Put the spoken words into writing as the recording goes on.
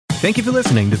Thank you for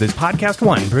listening to this Podcast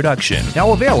One production.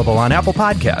 Now available on Apple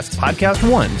Podcasts,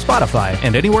 Podcast One, Spotify,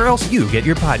 and anywhere else you get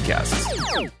your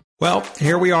podcasts. Well,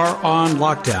 here we are on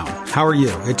lockdown. How are you?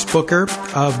 It's Booker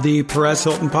of the Perez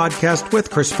Hilton Podcast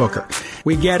with Chris Booker.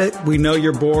 We get it. We know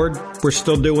you're bored. We're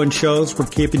still doing shows. We're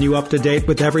keeping you up to date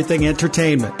with everything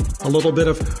entertainment. A little bit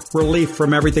of relief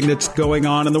from everything that's going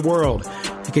on in the world.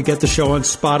 You could get the show on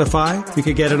Spotify. You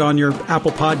could get it on your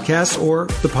Apple Podcasts or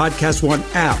the Podcast One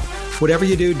app. Whatever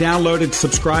you do, download it,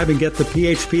 subscribe, and get the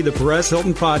PHP, the Perez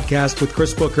Hilton Podcast with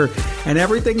Chris Booker, and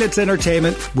everything that's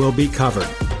entertainment will be covered.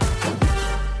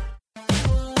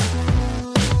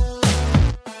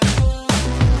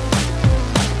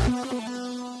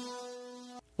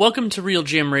 Welcome to Real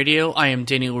GM Radio. I am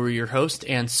Danny Leroux, your host,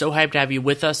 and so hyped to have you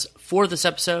with us for this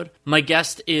episode. My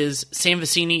guest is Sam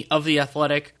Vecenie of The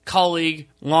Athletic, colleague,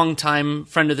 longtime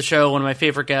friend of the show, one of my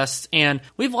favorite guests, and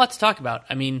we have a lot to talk about.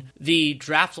 I mean, the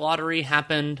draft lottery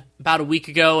happened about a week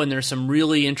ago, and there's some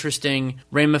really interesting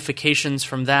ramifications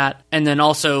from that. And then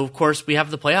also, of course, we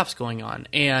have the playoffs going on,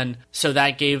 and so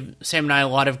that gave Sam and I a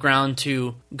lot of ground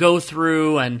to go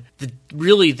through, and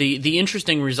the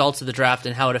interesting results of the draft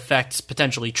and how it affects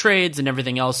potentially trades and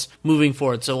everything else moving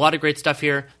forward. So a lot of great stuff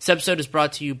here. This episode is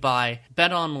brought to you by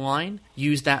BetOnline.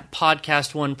 Use that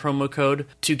Podcast One promo code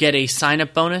to get a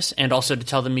sign-up bonus and also to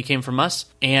tell them you came from us.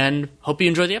 And hope you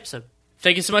enjoy the episode.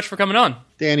 Thank you so much for coming on.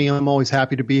 Danny, I'm always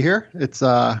happy to be here. It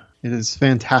is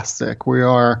fantastic.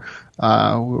 We're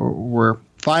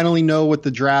finally know what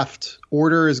the draft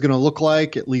order is going to look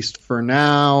like, at least for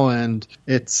now, and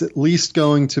it's at least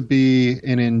going to be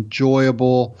an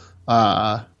enjoyable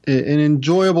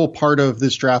part of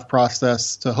this draft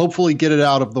process to hopefully get it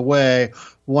out of the way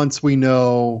once we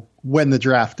know when the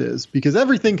draft is, because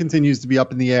everything continues to be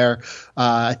up in the air.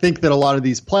 I think that a lot of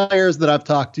these players that I've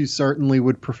talked to certainly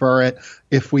would prefer it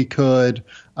if we could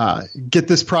get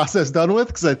this process done with,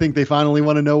 because I think they finally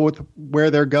want to know where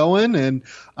they're going and,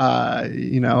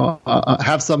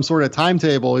 have some sort of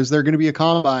timetable. Is there going to be a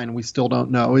combine? We still don't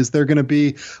know. Is there going to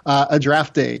be a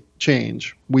draft date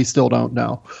change? We still don't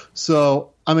know.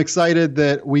 So I'm excited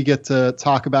that we get to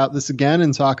talk about this again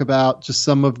and talk about just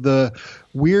some of the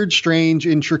weird, strange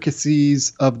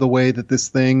intricacies of the way that this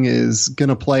thing is going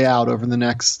to play out over the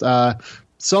next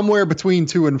somewhere between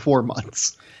 2 and 4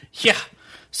 months. Yeah.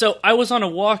 So I was on a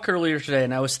walk earlier today,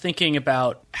 and I was thinking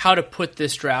about how to put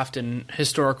this draft in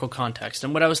historical context.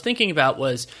 And what I was thinking about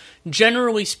was,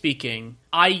 generally speaking,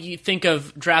 I think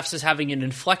of drafts as having an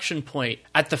inflection point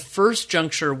at the first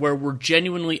juncture where we're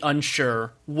genuinely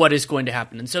unsure what is going to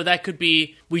happen. And so that could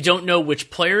be, we don't know which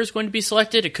player is going to be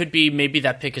selected. It could be maybe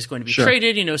that pick is going to be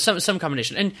traded, some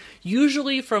combination. And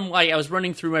usually from I was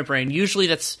running through my brain, usually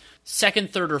that's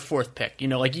second, third, or fourth pick.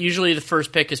 Usually the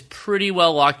first pick is pretty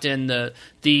well locked in.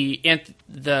 The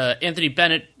Anthony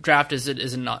Bennett draft is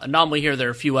an anomaly here. There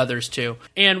are a few others too.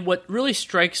 And what really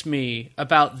strikes me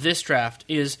about this draft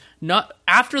is not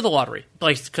after the lottery,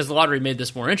 because the lottery made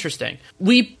this more interesting.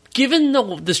 Given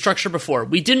the structure before,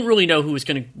 we didn't really know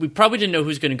we probably didn't know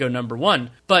who's going to go number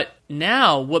one. But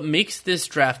now what makes this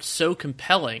draft so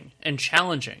compelling and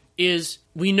challenging is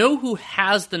we know who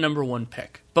has the number one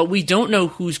pick, but we don't know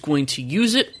who's going to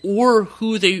use it or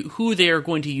who they are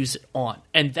going to use it on.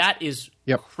 And that is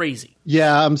crazy.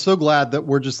 Yeah, I'm so glad that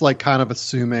we're just kind of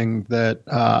assuming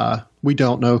that we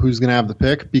don't know who's going to have the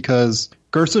pick, because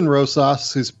Gerson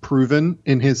Rosas has proven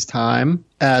in his time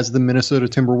as the Minnesota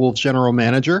Timberwolves general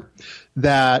manager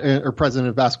or president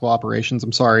of basketball operations.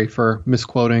 I'm sorry for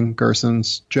misquoting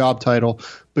Gerson's job title,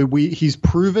 but he's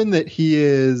proven that he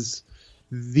is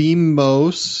the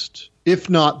most, if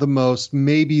not the most,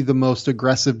 maybe the most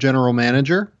aggressive general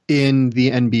manager in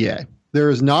the NBA. There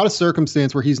is not a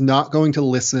circumstance where he's not going to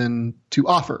listen to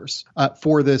offers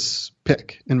for this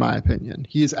pick, in my opinion.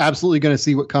 He is absolutely going to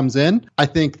see what comes in. I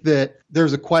think that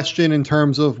there's a question in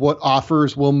terms of what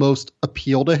offers will most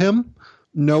appeal to him,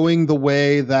 knowing the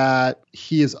way that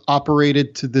he has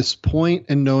operated to this point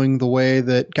and knowing the way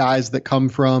that guys that come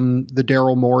from the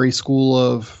Daryl Morey school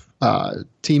of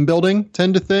team building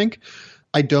tend to think.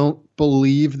 I don't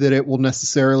believe that it will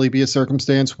necessarily be a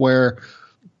circumstance where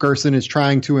Gerson is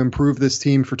trying to improve this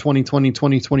team for 2020,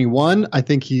 2021. I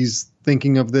think he's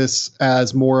thinking of this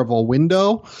as more of a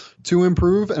window to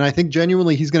improve. And I think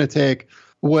genuinely he's going to take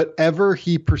whatever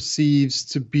he perceives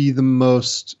to be the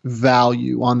most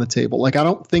value on the table. I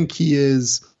don't think he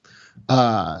is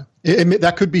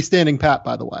that could be standing pat,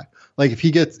 by the way. If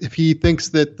he thinks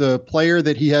that the player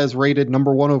that he has rated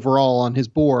number one overall on his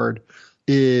board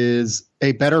is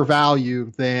a better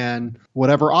value than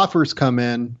whatever offers come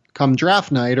in come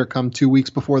draft night or come 2 weeks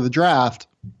before the draft,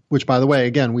 which, by the way,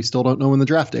 again, we still don't know when the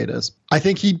draft date is, I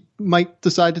think he might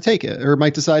decide to take it or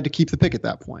might decide to keep the pick at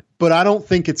that point. But I don't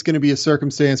think it's going to be a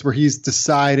circumstance where he's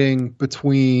deciding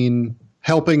between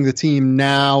helping the team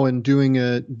now and doing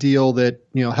a deal that,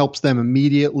 helps them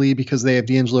immediately because they have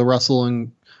D'Angelo Russell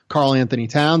and Karl Anthony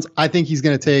Towns. I think he's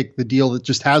going to take the deal that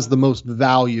just has the most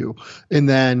value and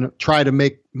then try to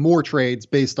make more trades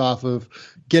based off of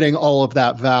getting all of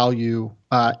that value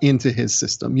into his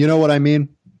system. You know what I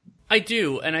mean? I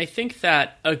do, and I think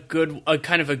that a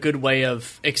kind of a good way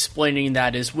of explaining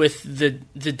that is with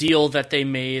the deal that they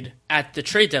made at the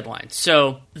trade deadline.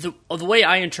 So the way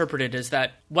I interpret it is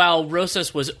that while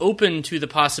Rosas was open to the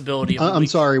possibility of I'm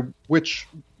sorry, which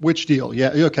deal?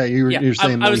 Yeah, okay, you're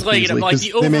saying I was laying it up like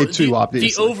they made two, obviously.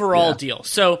 The overall deal.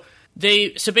 So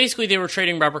basically they were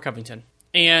trading Robert Covington,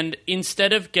 and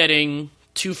instead of getting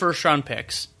 2 first-round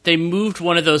picks, they moved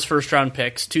one of those first-round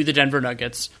picks to the Denver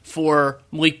Nuggets for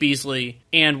Malik Beasley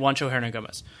and Juancho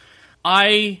Hernangomez.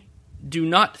 I do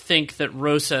not think that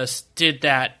Rosas did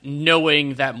that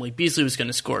knowing that Malik Beasley was going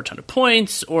to score a ton of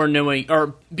points or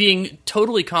being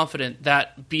totally confident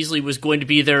that Beasley was going to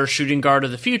be their shooting guard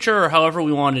of the future or however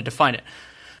we wanted to define it.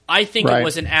 I think It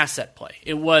was an asset play.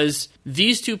 It was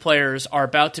these two players are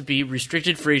about to be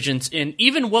restricted free agents in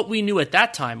even what we knew at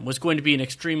that time was going to be an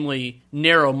extremely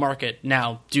narrow market.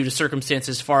 Now, due to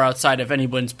circumstances far outside of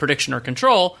anyone's prediction or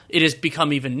control, it has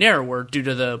become even narrower due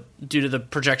to the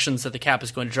projections that the cap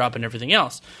is going to drop and everything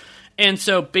else. And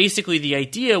so basically the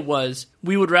idea was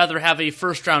we would rather have a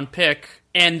first-round pick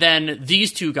and then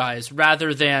these two guys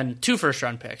rather than 2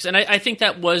 first-round picks. And I think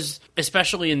that was,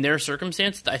 especially in their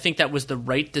circumstance, I think that was the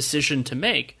right decision to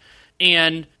make.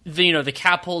 And the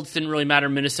cap holds didn't really matter.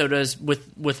 Minnesota's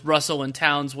with Russell and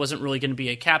Towns wasn't really going to be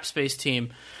a cap space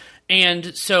team.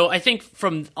 And so I think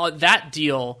from that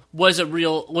deal was a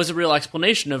real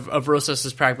explanation of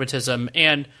Rosas' pragmatism,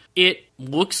 and it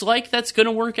looks like that's going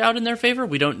to work out in their favor.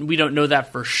 We don't know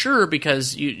that for sure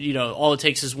because all it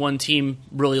takes is one team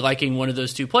really liking one of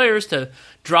those 2 players to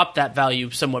drop that value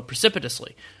somewhat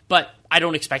precipitously. But I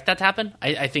don't expect that to happen.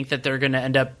 I think that they're going to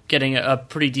end up getting a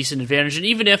pretty decent advantage. And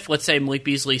even if, let's say, Malik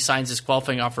Beasley signs his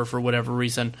qualifying offer for whatever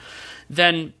reason,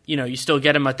 then you still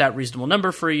get him at that reasonable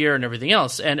number for a year and everything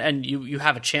else, and you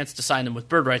have a chance to sign them with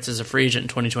bird rights as a free agent in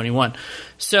 2021.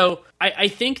 So I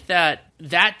think that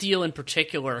deal in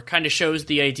particular kind of shows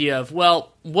the idea of,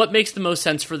 well, what makes the most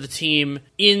sense for the team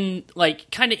in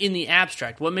the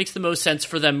abstract? What makes the most sense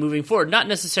for them moving forward? Not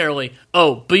necessarily,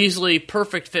 Beasley,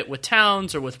 perfect fit with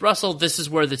Towns or with Russell, this is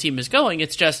where the team is going.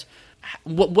 It's just,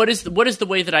 what is the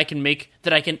way that I can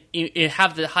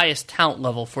have the highest talent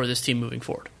level for this team moving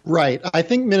forward? Right. I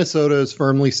think Minnesota is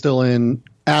firmly still in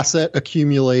asset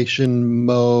accumulation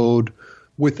mode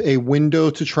with a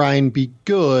window to try and be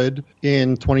good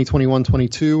in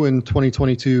 2021-22 and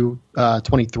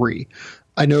 2022-23.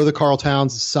 I know the Karl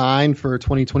Towns is signed for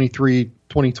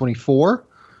 2023-2024,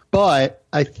 but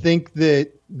I think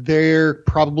that they're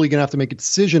probably going to have to make a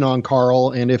decision on Karl,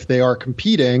 and if they are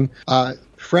competing,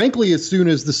 frankly, as soon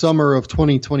as the summer of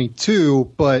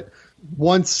 2022, but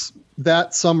once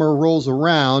that summer rolls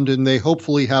around and they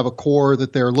hopefully have a core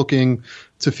that they're looking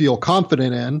to feel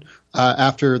confident in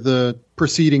after the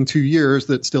preceding 2 years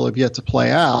that still have yet to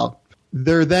play out,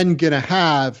 they're then going to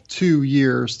have 2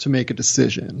 years to make a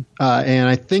decision. And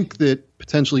I think that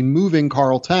potentially moving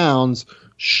Karl Towns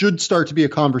should start to be a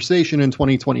conversation in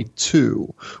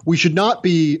 2022. We should not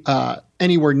be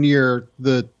anywhere near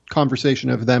the conversation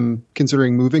of them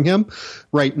considering moving him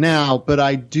right now, but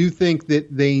I do think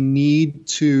that they need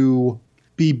to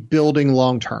be building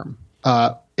long term.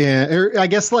 And I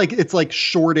guess it's like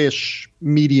shortish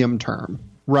medium term,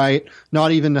 right?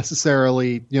 Not even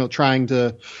necessarily, trying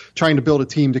to build a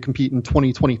team to compete in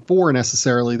 2024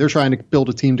 necessarily. They're trying to build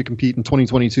a team to compete in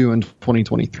 2022 and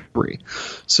 2023.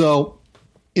 So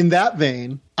in that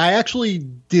vein, I actually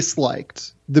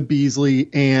disliked the Beasley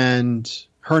and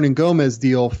Hernangomez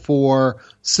deal for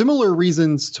similar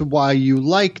reasons to why you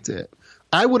liked it.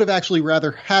 I would have actually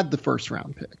rather had the first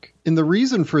round pick. And the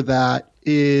reason for that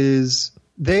is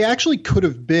they actually could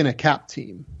have been a cap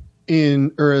team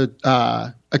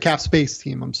a cap space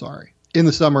team, in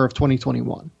the summer of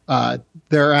 2021.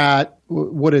 They're at,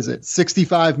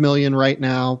 $65 million right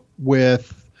now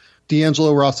with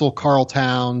D'Angelo Russell, Karl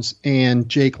Towns, and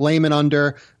Jake Layman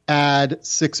under. Add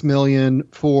 $6 million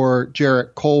for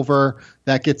Jarrett Culver.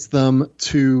 That gets them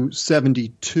to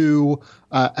 72.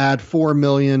 Add $4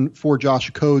 million for Josh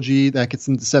Okogie. That gets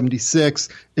them to 76.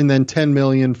 And then $10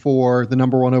 million for the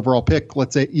number 1 overall pick.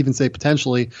 Let's say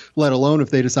potentially, let alone if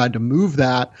they decide to move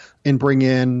that and bring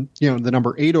in, the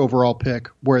number 8 overall pick,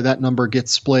 where that number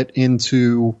gets split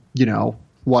into,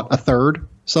 a third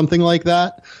something like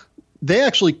that, they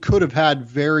actually could have had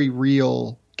very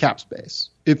real cap space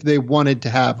if they wanted to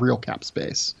have real cap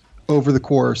space over the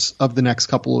course of the next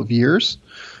couple of years.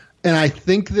 And I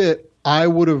think that I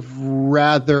would have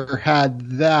rather had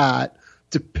that,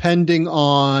 depending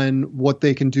on what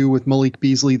they can do with Malik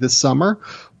Beasley this summer.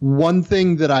 One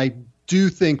thing that I do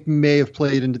think may have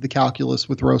played into the calculus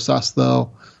with Rosas,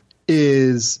 though,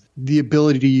 is the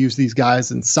ability to use these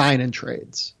guys in sign-in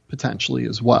trades potentially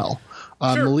as well.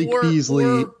 Sure, Malik Beasley.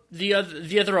 Or the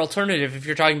other alternative, if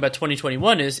you're talking about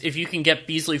 2021, is if you can get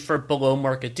Beasley for a below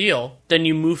market deal, then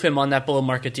you move him on that below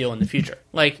market deal in the future.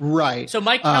 Like, right. So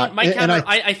my counter,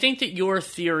 I think that your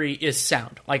theory is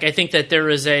sound. Like, I think that there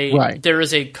is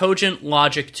a cogent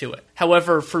logic to it.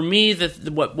 However, for me,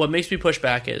 what makes me push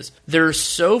back is there are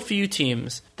so few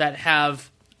teams that have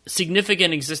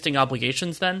significant existing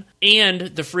obligations then, and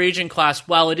the free agent class,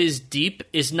 while it is deep,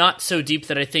 is not so deep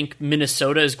that I think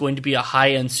Minnesota is going to be a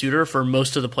high-end suitor for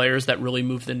most of the players that really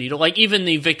move the needle. Like, even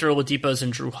the Victor Oladipos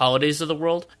and Drew Holidays of the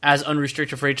world, as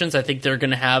unrestricted free agents, I think they're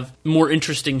going to have more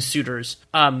interesting suitors,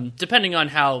 depending on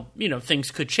how,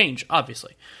 things could change,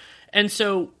 obviously. And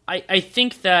so I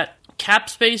think that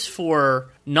cap space for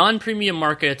non-premium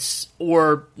markets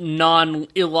or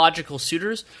non-illogical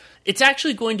suitors, it's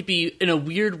actually going to be, in a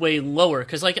weird way, lower.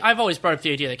 Because, I've always brought up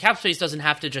the idea that cap space doesn't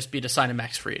have to just be to sign a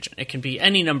max free agent. It can be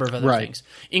any number of other things,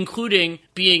 including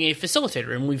being a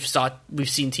facilitator. And we've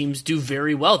seen teams do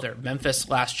very well there. Memphis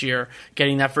last year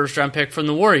getting that first-round pick from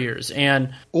the Warriors.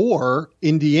 Or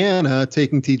Indiana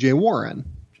taking T.J. Warren.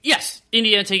 Yes,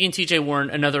 Indiana taking T.J. Warren,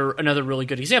 another really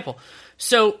good example.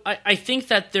 So I think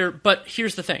that but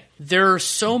here's the thing. There are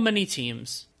so many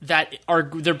teams that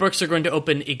their books are going to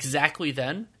open exactly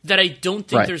then that I don't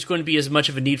think there's going to be as much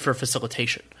of a need for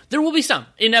facilitation. There will be some,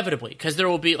 inevitably, because there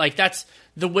will be, that's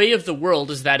the way of the world,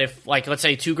 is that if, let's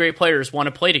say two great players want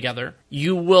to play together,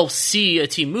 you will see a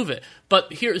team move it.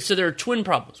 But so there are twin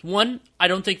problems. One, I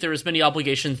don't think there are as many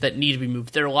obligations that need to be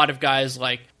moved. There are a lot of guys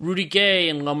like Rudy Gay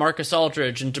and LaMarcus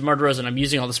Aldridge and DeMar DeRozan, I'm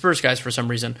using all the Spurs guys for some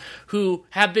reason, who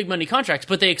have big money contracts,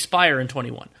 but they expire in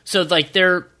 21. So,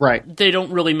 they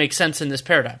don't really make sense in this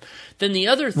paradigm. Then the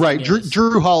other thing is...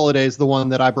 Drew Holiday is the one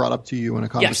that I brought up to you in a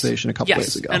conversation a couple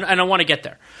days ago. And I want to get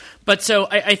there. But so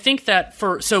I think that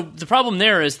so the problem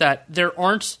there is that there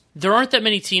aren't that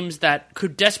many teams that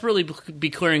could desperately be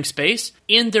clearing space,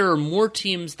 and there are more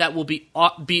teams that will be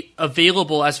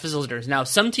available as facilitators. Now,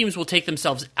 some teams will take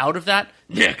themselves out of that.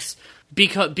 Knicks.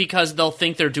 Because they'll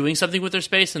think they're doing something with their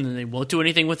space, and then they won't do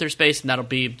anything with their space, and that'll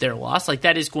be their loss.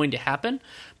 That is going to happen.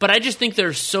 But I just think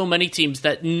there's so many teams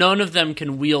that none of them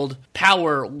can wield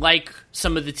power like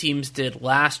some of the teams did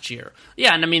last year.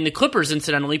 Yeah, and I mean the Clippers,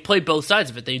 incidentally, played both sides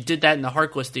of it. They did that in the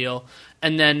Harkless deal,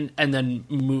 and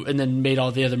then made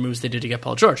all the other moves they did to get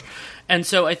Paul George. And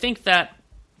so I think that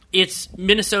it's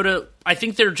Minnesota. I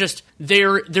think they're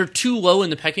too low in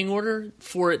the pecking order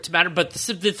for it to matter. But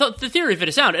the theory of it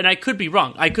is sound, and I could be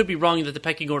wrong. I could be wrong that the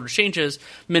pecking order changes.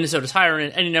 Minnesota's higher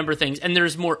in any number of things, and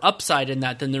there's more upside in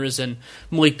that than there is in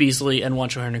Malik Beasley and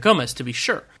Juancho Hernangomez, to be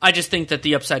sure. I just think that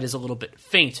the upside is a little bit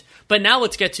faint. But now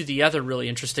let's get to the other really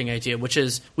interesting idea, which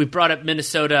is we brought up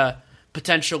Minnesota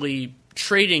potentially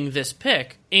trading this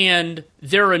pick, and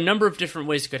there are a number of different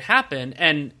ways it could happen,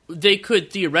 and they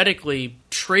could theoretically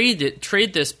trade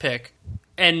this pick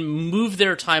and move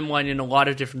their timeline in a lot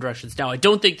of different directions. Now, I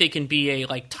don't think they can be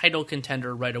a title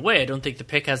contender right away. I don't think the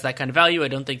pick has that kind of value. I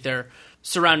don't think their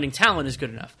surrounding talent is good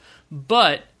enough.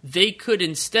 But they could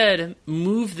instead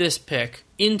move this pick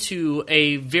into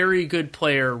a very good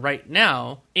player right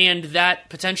now, and that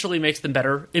potentially makes them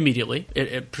better immediately.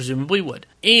 It presumably would.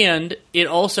 And it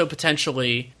also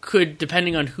potentially could,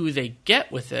 depending on who they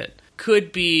get with it,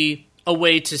 could be a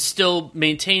way to still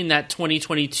maintain that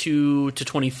 2022 to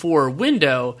 24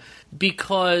 window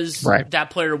because that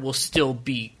player will still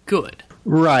be good.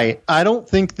 Right. I don't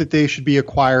think that they should be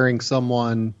acquiring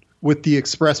someone with the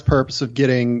express purpose of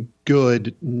getting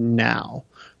good now.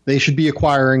 They should be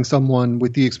acquiring someone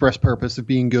with the express purpose of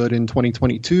being good in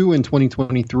 2022 and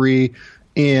 2023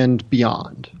 and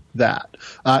beyond that.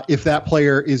 If that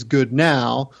player is good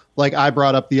now, like I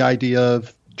brought up the idea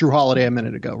of Drew Holiday a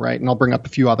minute ago, right? And I'll bring up a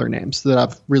few other names that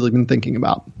I've really been thinking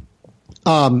about.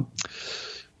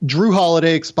 Drew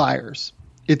Holiday expires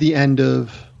at the end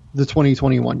of the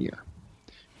 2021 year.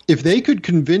 If they could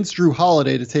convince Drew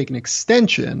Holiday to take an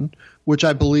extension, which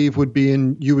I believe would be,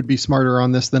 and you would be smarter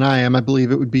on this than I am, I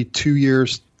believe it would be 2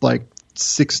 years, like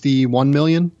 $61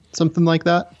 million, something like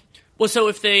that. Well, so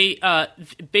if they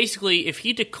basically if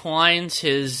he declines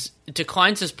his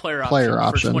player option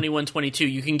for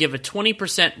 21-22, you can give a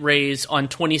 20% raise on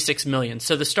 $26 million.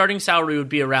 So the starting salary would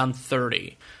be around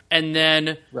 30. And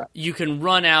then you can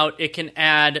run out. It can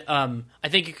add. I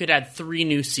think you could add 3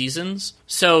 new seasons.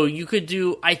 So you could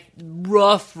do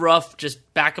rough,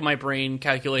 just back of my brain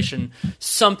calculation,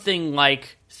 something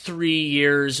like 3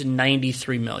 years,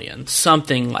 $93 million,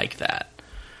 something like that.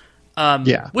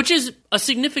 Which is a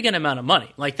significant amount of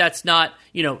money. Like that's not.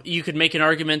 You could make an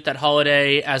argument that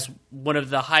Holiday, as one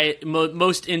of the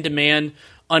most in demand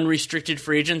unrestricted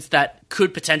free agents that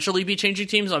could potentially be changing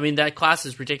teams. I mean, that class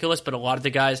is ridiculous, but a lot of the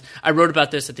guys, I wrote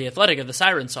about this at The Athletic of the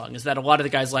Siren Song, is that a lot of the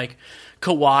guys like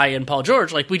Kawhi and Paul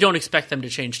George, like we don't expect them to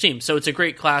change teams. So it's a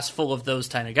great class full of those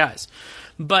kind of guys.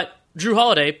 But Drew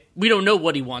Holiday, we don't know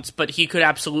what he wants, but he could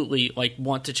absolutely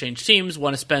want to change teams,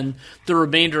 want to spend the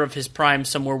remainder of his prime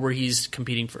somewhere where he's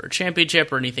competing for a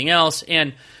championship or anything else.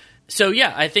 And so,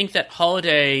 I think that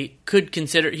Holiday could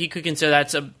consider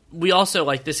that's we also,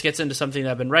 this gets into something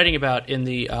that I've been writing about in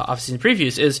the offseason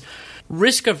previews, is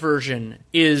risk aversion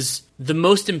is the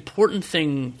most important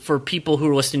thing for people who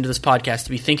are listening to this podcast to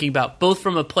be thinking about, both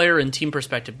from a player and team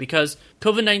perspective, because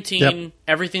COVID-19,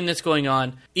 everything that's going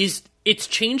on, it's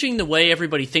changing the way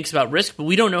everybody thinks about risk, but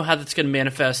we don't know how that's going to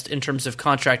manifest in terms of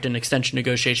contract and extension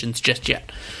negotiations just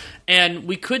yet. And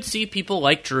we could see people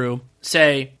like Drew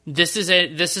say, this is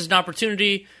an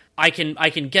opportunity. I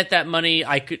can get that money.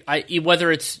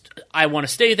 Whether it's I want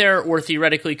to stay there or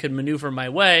theoretically could maneuver my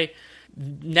way.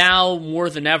 Now more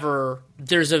than ever,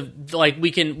 there's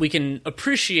we can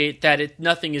appreciate that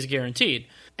nothing is guaranteed,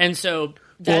 and so.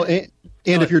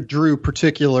 If you're Drew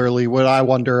particularly, what I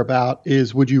wonder about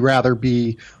is, would you rather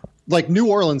be New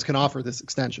Orleans can offer this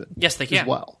extension? Yes, they can as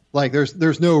well.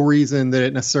 There's no reason that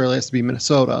it necessarily has to be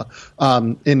Minnesota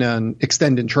in an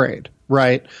extend and trade,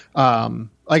 right?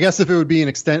 I guess if it would be an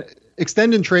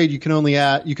extend and trade, you can only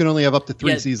have up to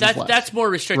 3 seasons left. That's more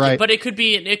restricted, right? But it could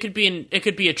be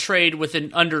a trade with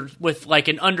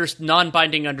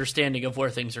non-binding understanding of where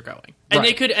things are going. And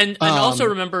they could and also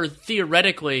remember,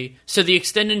 theoretically, so the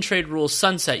extend and trade rules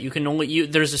sunset. You can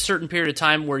there's a certain period of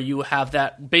time where you have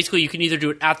that. Basically, you can either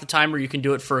do it at the time or you can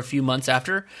do it for a few months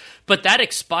after. But that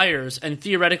expires, and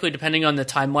theoretically, depending on the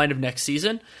timeline of next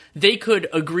season, they could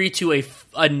agree to a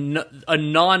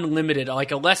non-limited,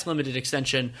 a less limited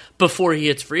extension before he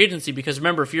hits free agency. Because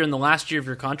remember, if you're in the last year of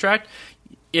your contract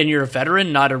and you're a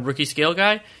veteran, not a rookie scale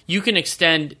guy, you can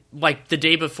extend the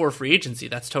day before free agency.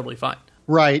 That's totally fine.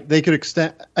 Right. They could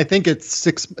extend. I think it's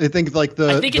 6. I think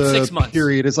it's 6 months.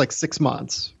 Period is 6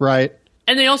 months. Right.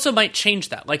 And they also might change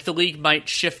that. The league might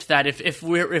shift that if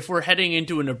we're heading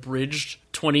into an abridged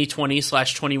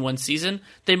 2020/21 season,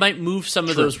 they might move some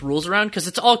of those rules around because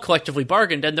it's all collectively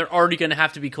bargained, and they're already going to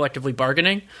have to be collectively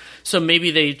bargaining. So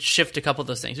maybe they shift a couple of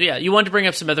those things. But you wanted to bring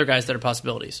up some other guys that are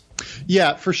possibilities.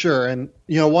 Yeah, for sure. And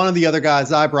one of the other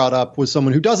guys I brought up was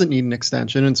someone who doesn't need an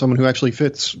extension and someone who actually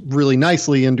fits really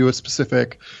nicely into a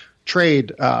specific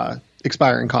trade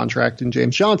expiring contract in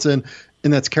James Johnson.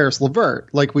 And that's Karis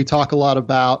LeVert. We talk a lot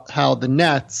about how the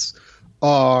Nets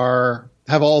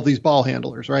have all these ball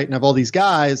handlers, right? And have all these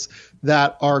guys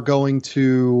that are going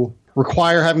to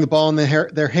require having the ball in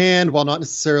their hand while not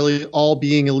necessarily all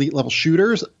being elite level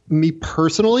shooters. Me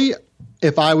personally,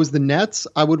 if I was the Nets,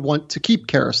 I would want to keep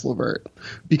Karis LeVert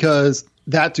because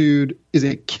that dude is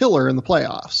a killer in the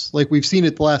playoffs. We've seen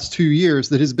it the last 2 years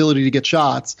that his ability to get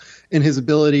shots and his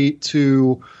ability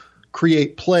to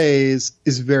create plays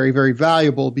is very, very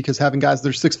valuable because having guys that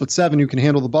are 6'7" who can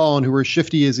handle the ball and who are as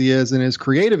shifty as he is and as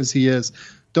creative as he is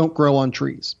don't grow on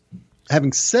trees.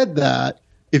 Having said that,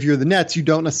 if you're the Nets, you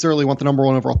don't necessarily want the number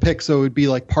 1 overall pick. So it would be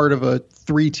part of a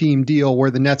 3-team deal where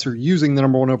the Nets are using the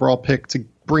number 1 overall pick to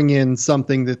bring in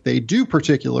something that they do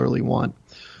particularly want.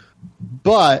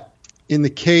 But in the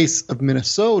case of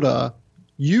Minnesota,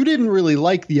 you didn't really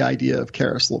like the idea of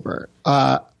Karis LeVert.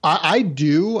 I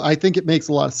do. I think it makes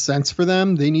a lot of sense for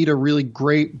them. They need a really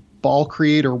great ball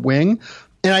creator wing.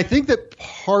 And I think that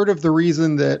part of the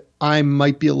reason that I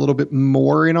might be a little bit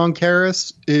more in on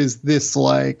Karis is this,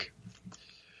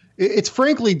 it's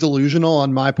frankly delusional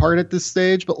on my part at this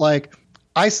stage, but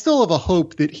I still have a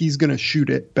hope that he's going to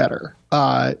shoot it better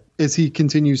as he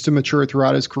continues to mature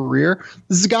throughout his career.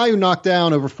 This is a guy who knocked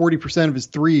down over 40% of his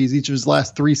threes each of his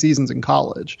last 3 seasons in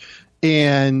college.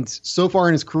 And so far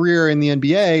in his career in the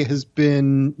NBA has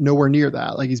been nowhere near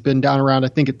that. He's been down around, I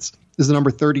think is the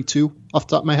number 32 off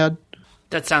the top of my head.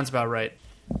 That sounds about right.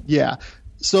 Yeah.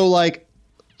 So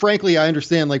frankly, I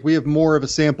understand we have more of a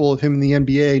sample of him in the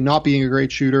NBA not being a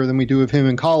great shooter than we do of him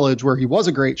in college where he was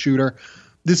a great shooter.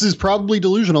 this is probably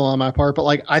delusional on my part, but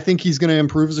like I think he's going to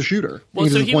improve as a shooter. Well,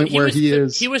 so to the point where he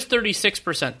is. He was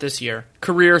 36% this year,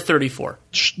 career 34.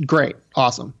 Great,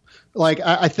 awesome. Like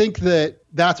I think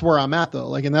that's where I'm at though.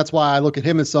 Like, and that's why I look at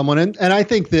him as someone, and I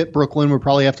think that Brooklyn would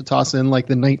probably have to toss in like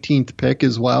the 19th pick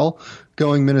as well,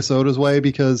 going Minnesota's way,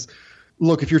 because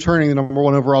look, if you're turning the number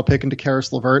 1 overall pick into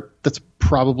Karis LeVert, that's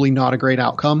probably not a great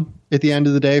outcome at the end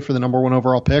of the day for the number 1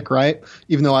 overall pick, right?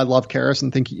 Even though I love Karis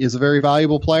and think he is a very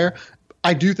valuable player.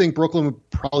 I do think Brooklyn would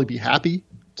probably be happy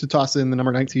to toss in the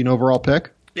number 19 overall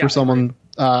pick for someone.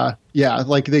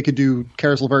 Like they could do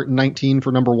Karis LeVert 19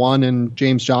 for number 1 and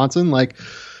James Johnson. Like,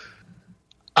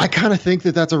 I kind of think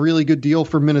that that's a really good deal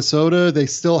for Minnesota. They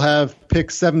still have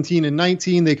picks 17 and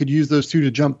 19. They could use those two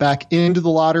to jump back into the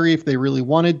lottery if they really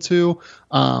wanted to.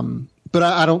 But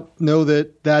I don't know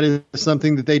that is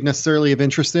something that they'd necessarily have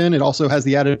interest in. It also has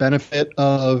the added benefit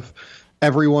of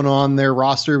everyone on their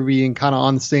roster being kind of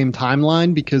on the same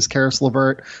timeline, because Karis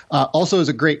LeVert also has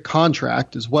a great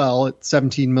contract as well at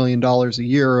 $17 million a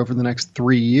year over the next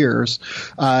 3 years.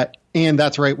 And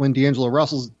that's right when D'Angelo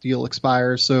Russell's deal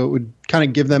expires. So it would kind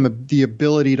of give them the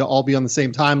ability to all be on the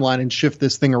same timeline and shift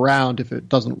this thing around if it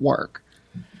doesn't work.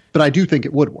 But I do think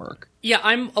it would work. Yeah,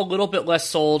 I'm a little bit less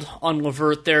sold on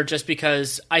LeVert there, just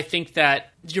because I think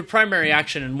that your primary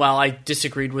action, and while I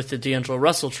disagreed with the D'Angelo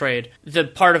Russell trade, the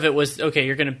part of it was, okay,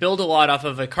 you're going to build a lot off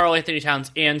of a Karl Anthony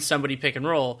Towns and somebody pick and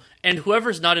roll, and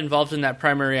whoever's not involved in that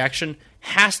primary action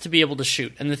has to be able to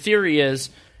shoot. And the theory is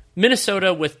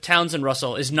Minnesota with Towns and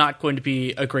Russell is not going to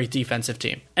be a great defensive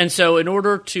team. And so in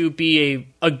order to be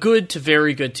a good to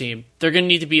very good team, they're going to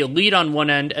need to be elite on one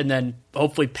end and then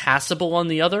hopefully passable on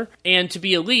the other. And to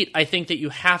be elite, I think that you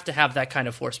have to have that kind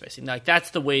of floor spacing. Like,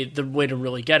 that's the way to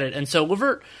really get it. And so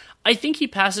LeVert, I think he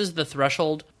passes the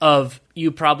threshold of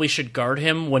you probably should guard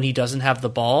him when he doesn't have the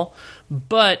ball,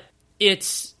 but it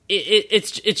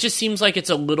just seems like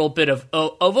it's a little bit of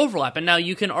overlap. And now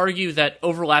you can argue that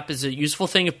overlap is a useful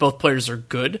thing if both players are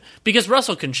good, because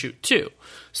Russell can shoot too.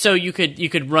 So you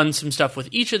could run some stuff with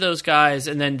each of those guys,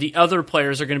 and then the other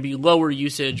players are going to be lower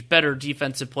usage, better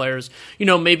defensive players,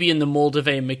 maybe in the mold of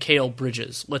a Mikal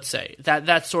Bridges, let's say.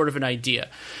 That's sort of an idea.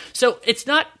 So it's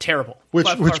not terrible. Which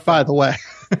by the way,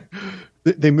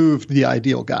 they moved the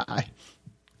ideal guy.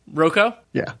 Rocco?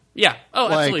 Yeah. Yeah. Oh,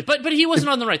 absolutely. But he wasn't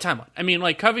on the right timeline. I mean,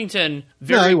 like Covington,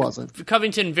 he wasn't.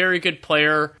 Covington, very good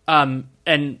player.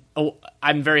 And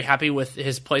I'm very happy with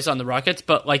his place on the Rockets.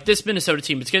 But like this Minnesota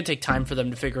team, it's going to take time for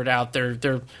them to figure it out.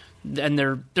 Their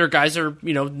guys are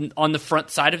on the front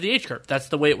side of the age curve. That's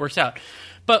the way it works out.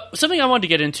 But something I wanted to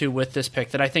get into with this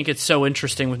pick that I think it's so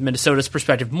interesting with Minnesota's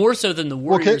perspective, more so than the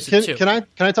Warriors. Can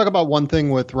I talk about one thing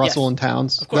with Russell and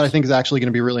Towns that I think is actually going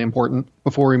to be really important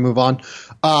before we move on?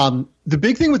 The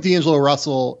big thing with D'Angelo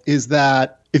Russell is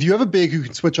that if you have a big who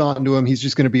can switch on to him, he's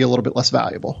just going to be a little bit less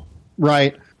valuable,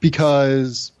 right?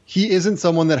 Because he isn't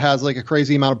someone that has like a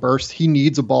crazy amount of burst. He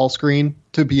needs a ball screen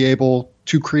to be able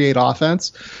to create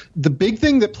offense. The big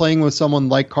thing that playing with someone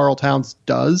like Karl Towns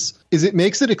does is it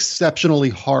makes it exceptionally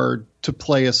hard to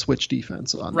play a switch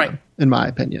defense on them, in my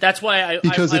opinion. That's why I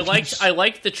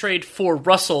liked the trade for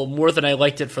Russell more than I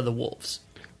liked it for the Wolves.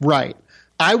 Right.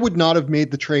 I would not have made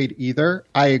the trade either.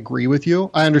 I agree with you.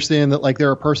 I understand that like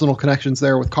there are personal connections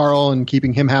there with Karl, and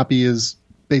keeping him happy is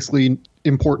basically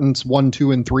importance 1,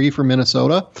 2, and 3 for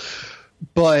Minnesota.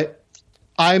 But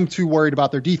I'm too worried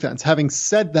about their defense. Having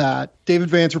said that, David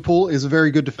Vanterpool is a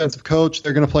very good defensive coach.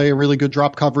 They're going to play a really good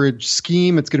drop coverage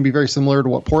scheme. It's going to be very similar to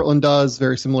what Portland does,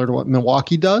 very similar to what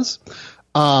Milwaukee does.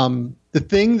 The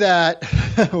thing that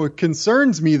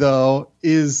concerns me, though,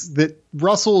 is that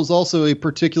Russell is also a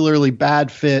particularly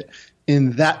bad fit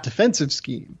in that defensive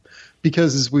scheme.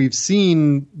 Because as we've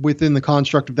seen within the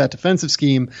construct of that defensive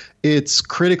scheme, it's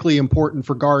critically important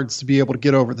for guards to be able to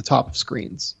get over the top of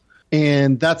screens.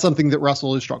 And that's something that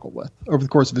Russell has struggled with over the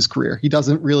course of his career. He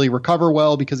doesn't really recover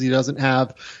well because he doesn't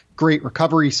have great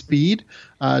recovery speed,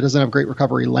 doesn't have great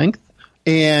recovery length.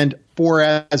 And for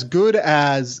as good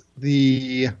as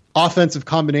the offensive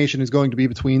combination is going to be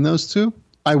between those two,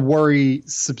 I worry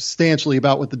substantially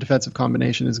about what the defensive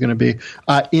combination is going to be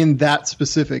in that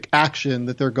specific action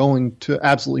that they're going to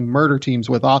absolutely murder teams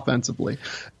with offensively.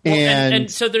 Well,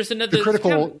 and so there's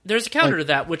there's a counter to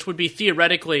that, which would be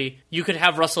theoretically you could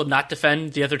have Russell not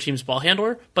defend the other team's ball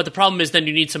handler, but the problem is then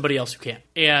you need somebody else who can.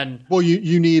 And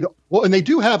you need and they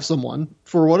do have someone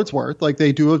for what it's worth, like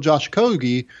they do have Josh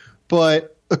Okogie,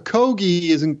 but Okogie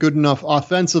isn't good enough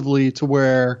offensively to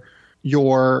where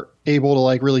you're able to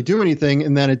like really do anything.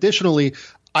 And then additionally,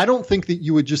 I don't think that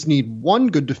you would just need one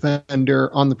good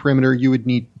defender on the perimeter. You would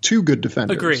need two good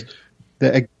defenders. Agreed.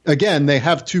 Again, they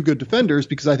have two good defenders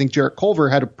because I think Jarrett Culver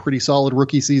had a pretty solid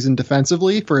rookie season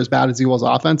defensively for as bad as he was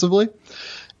offensively.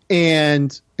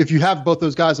 And if you have both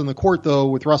those guys on the court, though,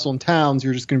 with Russell and Towns,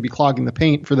 you're just going to be clogging the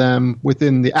paint for them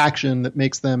within the action that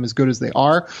makes them as good as they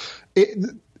are.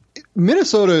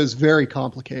 Minnesota is very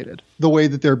complicated, the way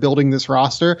that they're building this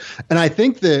roster. And I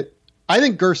think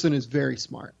Gerson is very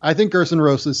smart. I think Gerson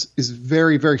Rosas is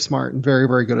very, very smart and very,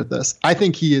 very good at this. I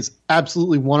think he is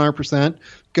absolutely 100%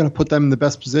 going to put them in the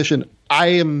best position.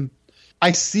 I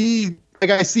see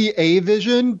a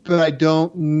vision, but I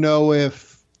don't know if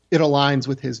it aligns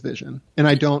with his vision, and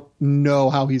I don't know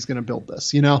how he's going to build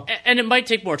this, you know? And it might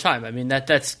take more time. I mean,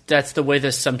 that's the way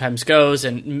this sometimes goes,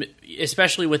 and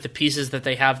especially with the pieces that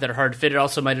they have that are hard to fit, it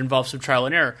also might involve some trial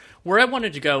and error. Where I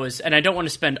wanted to go is, and I don't want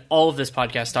to spend all of this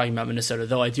podcast talking about Minnesota,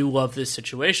 though I do love this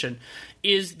situation,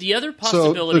 is the other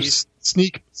possibilities. So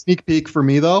sneak peek for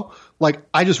me, though, like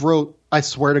I just wrote, I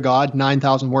swear to God,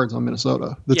 9,000 words on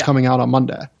Minnesota that's coming out on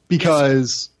Monday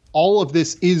because all of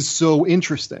this is so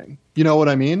interesting. You know what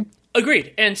I mean?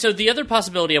 Agreed. And so the other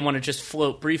possibility I want to just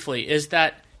float briefly is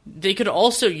that they could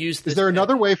also use this. Is there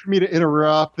another way for me to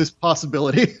interrupt this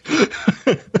possibility?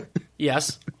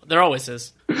 Yes, there always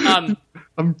is.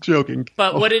 I'm joking.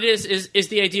 But what it is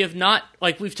the idea of not,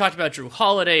 like we've talked about Drew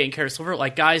Holiday and Karis LeVert,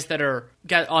 like guys that are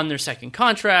got on their second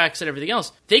contracts and everything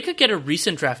else, they could get a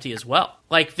recent draftee as well.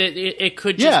 Like it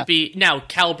could just be, now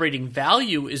calibrating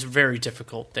value is very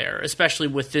difficult there, especially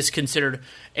with this considered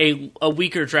a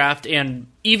weaker draft, and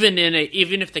even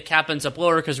if the cap ends up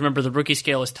lower, because remember the rookie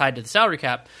scale is tied to the salary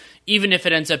cap, even if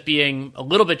it ends up being a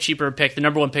little bit cheaper pick, the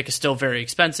number one pick is still very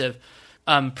expensive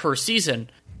per season.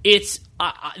 It's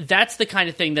that's the kind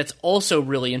of thing that's also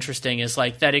really interesting, is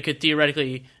like that it could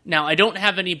theoretically, now I don't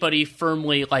have anybody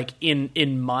firmly like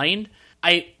in mind.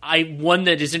 I one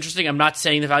that is interesting, I'm not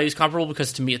saying the value is comparable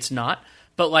because to me it's not,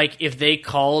 but like if they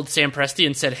called Sam Presti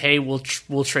and said, hey,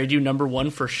 we'll trade you number one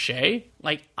for Shea,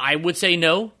 like I would say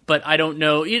no, but I don't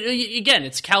know. Again,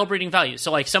 it's calibrating value.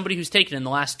 So like somebody who's taken in the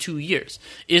last 2 years,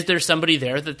 is there somebody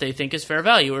there that they think is fair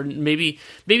value? Or maybe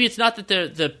it's not that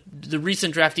the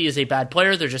recent draftee is a bad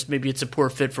player. They're just, maybe it's a poor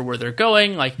fit for where they're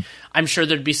going. Like I'm sure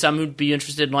there'd be some who'd be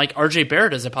interested in like RJ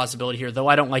Barrett as a possibility here, though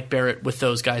I don't like Barrett with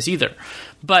those guys either.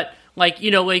 But like,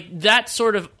 you know, like that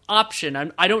sort of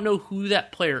option, I don't know who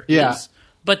that player is,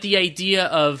 but the idea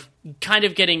of kind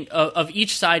of getting of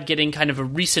each side getting kind of a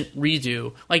recent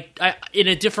redo, like in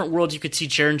a different world, you could see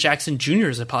Jaren Jackson Jr.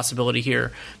 as a possibility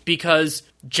here, because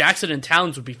Jackson and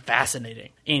Towns would be fascinating,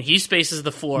 and he spaces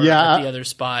the floor at the other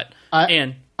spot.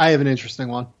 I have an interesting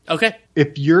one. Okay,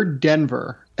 if you're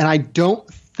Denver, and I don't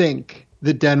think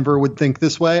that Denver would think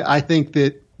this way, I think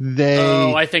that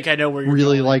I think I know where you're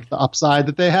really going. Like the upside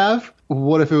that they have.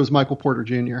 What if it was Michael Porter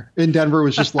Jr. and Denver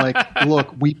was just like,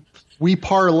 look, we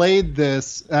parlayed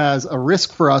this as a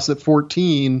risk for us at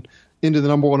 14 into the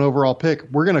number one overall pick.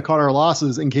 We're going to cut our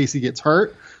losses in case he gets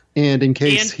hurt and in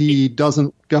case he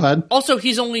doesn't. Go ahead. Also,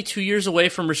 he's only 2 years away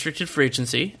from restricted free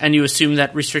agency, and you assume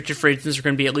that restricted free agents are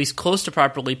going to be at least close to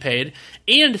properly paid.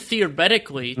 And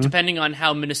theoretically, depending on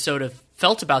how Minnesota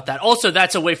felt about that, also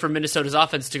that's a way for Minnesota's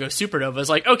offense to go supernova. It's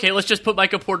like, okay, let's just put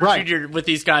Michael Porter Jr. with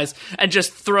these guys and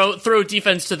just throw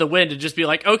defense to the wind and just be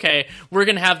like, okay, we're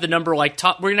gonna have the number like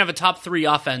top. We're gonna have a top 3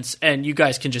 offense, and you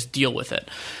guys can just deal with it.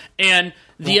 And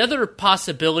the other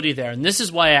possibility there, and this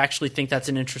is why I actually think that's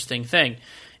an interesting thing,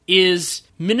 is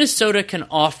Minnesota can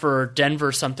offer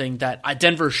Denver something that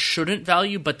Denver shouldn't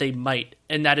value, but they might,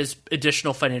 and that is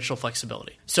additional financial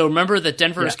flexibility. So remember that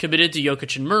Denver is committed to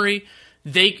Jokic and Murray.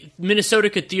 Minnesota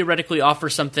could theoretically offer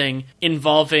something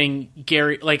involving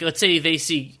Gary, like let's say they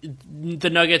see the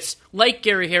Nuggets like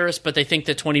Gary Harris, but they think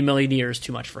that $20 million a year is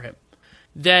too much for him.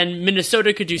 Then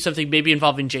Minnesota could do something maybe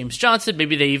involving James Johnson.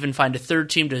 Maybe they even find a third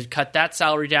team to cut that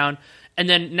salary down. And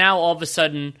then now all of a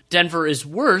sudden Denver is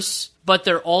worse, but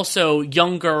they're also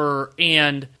younger,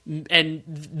 and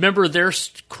remember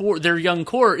their young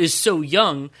core is so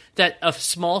young that a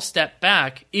small step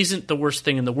back isn't the worst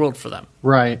thing in the world for them.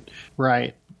 Right.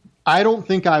 I don't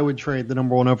think I would trade the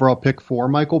number one overall pick for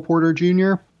Michael Porter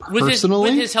Jr.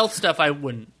 personally. With his health stuff, I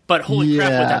wouldn't. But holy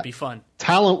crap, would that be fun.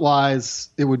 Talent-wise,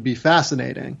 it would be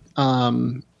fascinating.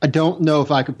 I don't know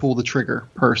if I could pull the trigger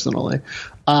personally.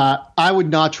 I would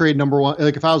not trade number one.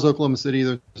 Like if I was Oklahoma City,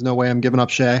 there's no way I'm giving up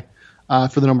Shea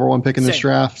for the number one pick in this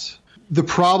draft. The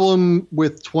problem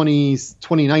with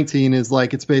 2019 is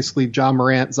like it's basically John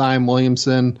Morant, Zion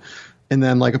Williamson, and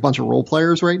then like a bunch of role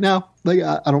players right now. Like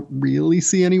I don't really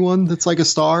see anyone that's like a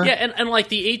star. Yeah, and like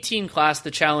the 18 class,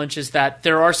 the challenge is that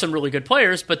there are some really good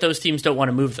players, but those teams don't want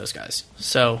to move those guys.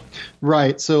 So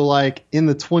right. So like in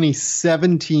the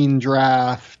 2017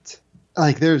 draft,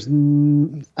 like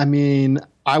I mean,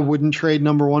 I wouldn't trade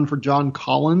number 1 for John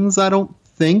Collins, I don't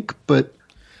think, but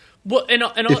well,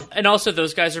 and also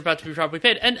those guys are about to be properly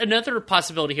paid. And another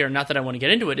possibility here, not that I want to get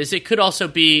into it, is it could also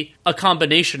be a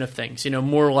combination of things,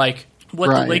 more like what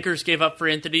the Lakers gave up for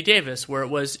Anthony Davis, where it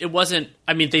wasn't,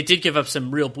 I mean, they did give up some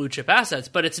real blue chip assets,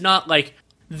 but it's not like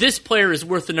this player is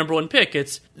worth the number 1 pick.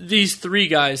 It's these 3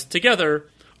 guys together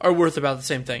are worth about the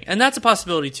same thing. And that's a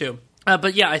possibility too.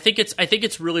 But yeah, I think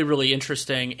it's really, really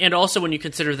interesting. And also when you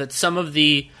consider that some of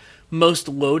the most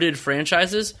loaded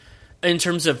franchises in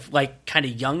terms of like kind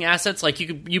of young assets, like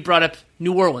you brought up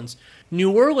New Orleans.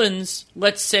 New Orleans,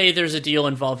 let's say there's a deal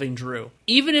involving Drew.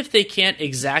 Even if they can't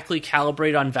exactly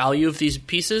calibrate on value of these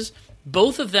pieces,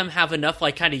 both of them have enough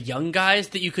like kind of young guys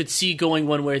that you could see going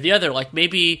one way or the other. Like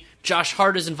maybe Josh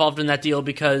Hart is involved in that deal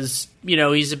because,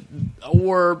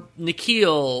 or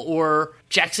Nikhil or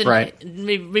Jackson, right.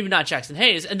 maybe not Jackson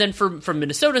Hayes. And then from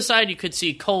Minnesota side, you could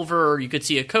see Culver, you could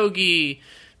see Okogie,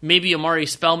 maybe Amari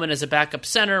Spellman as a backup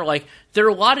center. Like there are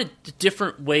a lot of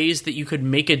different ways that you could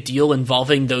make a deal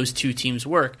involving those 2 teams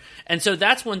work. And so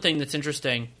that's one thing that's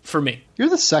interesting for me. You're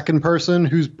the second person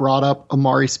who's brought up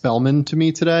Amari Spellman to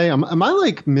me today. Am I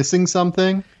like missing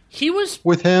something? He was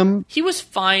with him. He was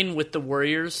fine with the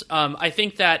Warriors. I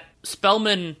think that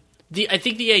Spellman, I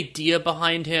think the idea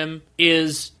behind him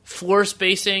is floor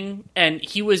spacing, and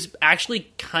he was actually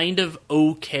kind of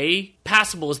okay.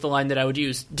 Passable is the line that I would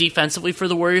use defensively for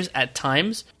the Warriors at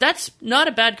times. That's not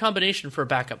a bad combination for a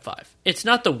backup 5. It's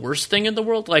not the worst thing in the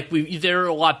world. Like they're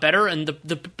a lot better, and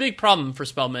the big problem for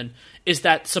Spellman is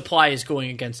that supply is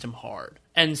going against him hard.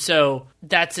 And so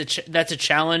that's a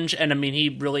challenge. And I mean, he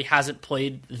really hasn't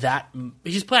played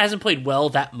hasn't played well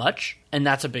that much, and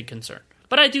that's a big concern.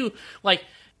 But I do like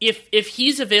if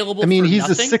he's available. I mean, he's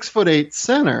a 6'8"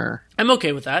 center. I'm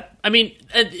okay with that. I mean,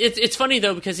 it's funny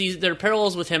though because there are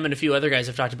parallels with him and a few other guys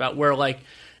I've talked about where like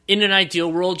in an ideal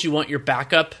world you want your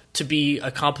backup to be a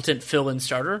competent fill-in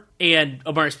starter, and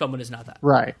Amari Spellman is not that.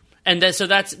 Right. And so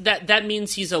that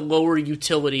means he's a lower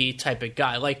utility type of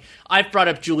guy. Like I've brought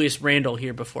up Julius Randle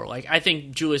here before. Like I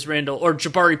think Julius Randle or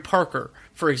Jabari Parker,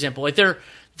 for example, like they're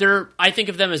I think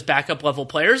of them as backup level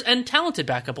players and talented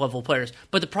backup level players.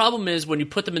 But the problem is when you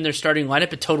put them in their starting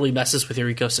lineup, it totally messes with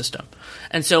your ecosystem.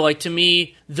 And so like to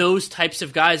me, those types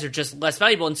of guys are just less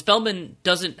valuable. And Spellman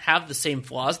doesn't have the same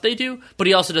flaws they do, but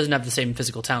he also doesn't have the same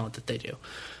physical talent that they do.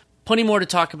 Plenty more to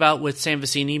talk about with Sam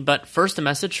Vecenie, but first a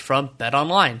message from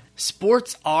BetOnline.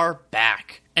 Sports are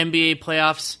back. NBA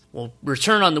playoffs will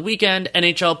return on the weekend,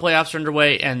 NHL playoffs are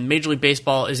underway, and Major League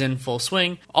Baseball is in full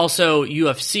swing. Also,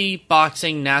 UFC,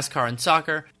 boxing, NASCAR, and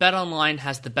soccer. BetOnline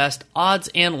has the best odds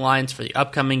and lines for the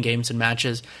upcoming games and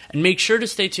matches. And make sure to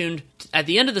stay tuned at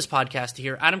the end of this podcast to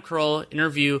hear Adam Carolla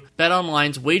interview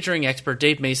BetOnline's wagering expert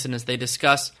Dave Mason as they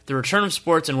discuss the return of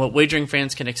sports and what wagering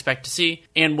fans can expect to see.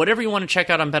 And whatever you want to check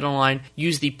out on BetOnline,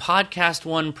 use the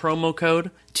Podcast1 promo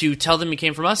code to tell them you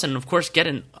came from us, and of course get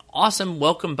an awesome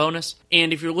welcome bonus.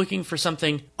 And if you're looking for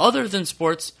something other than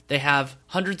sports, they have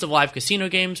hundreds of live casino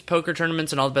games, poker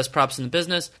tournaments, and all the best props in the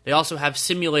business. They also have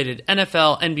simulated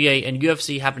NFL, NBA, and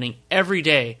UFC happening every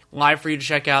day live for you to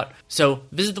check out. So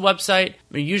visit the website,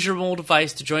 use your mobile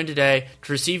device to join today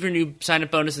to receive your new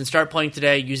sign-up bonus and start playing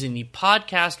today using the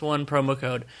Podcast1 promo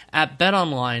code at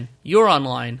BetOnline, your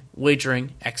online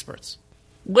wagering experts.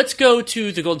 Let's go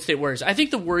to the Golden State Warriors. I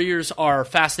think the Warriors are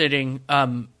fascinating.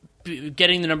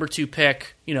 Getting the number 2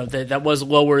 pick, that was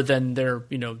lower than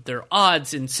their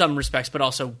odds in some respects, but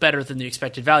also better than the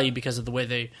expected value because of the way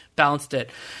they balanced it.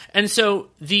 And so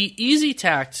the easy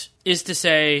tact is to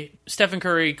say Stephen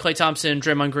Curry, Klay Thompson,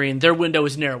 Draymond Green, their window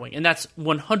is narrowing, and that's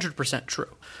 100% true.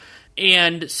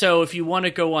 And so if you want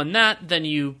to go on that, then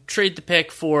you trade the pick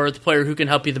for the player who can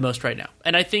help you the most right now.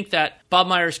 And I think that Bob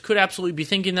Myers could absolutely be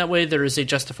thinking that way. There is a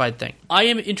justified thing. I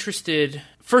am interested,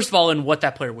 first of all, in what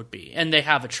that player would be. And they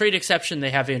have a trade exception.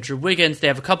 They have Andrew Wiggins. They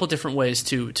have a couple different ways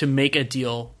to make a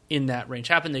deal in that range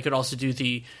happen. They could also do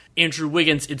the Andrew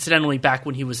Wiggins, incidentally, back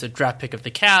when he was a draft pick of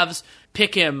the Cavs,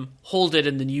 pick him, hold it,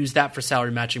 and then use that for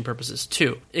salary matching purposes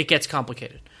too. It gets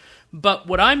complicated. But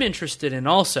what I'm interested in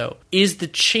also is the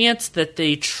chance that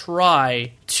they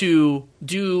try to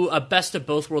do a best of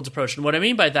both worlds approach. And what I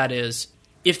mean by that is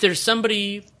if there's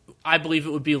somebody, I believe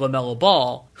it would be LaMelo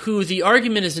Ball, who the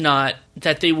argument is not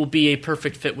that they will be a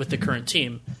perfect fit with the current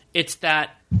team. It's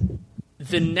that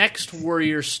the next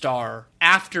Warrior star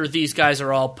after these guys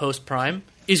are all post-prime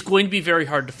is going to be very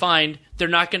hard to find. They're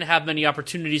not going to have many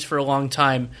opportunities for a long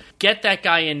time. Get that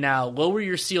guy in now, lower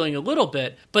your ceiling a little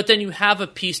bit, but then you have a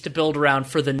piece to build around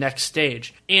for the next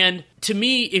stage. And to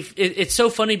me, if it's so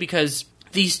funny because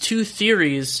these two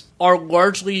theories are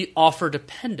largely offer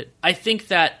dependent. I think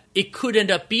that it could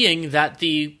end up being that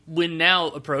the win now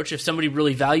approach, if somebody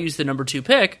really values the number 2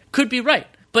 pick, could be right.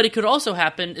 But it could also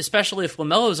happen, especially if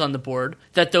LaMelo's on the board,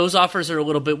 that those offers are a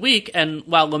little bit weak, and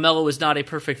while LaMelo is not a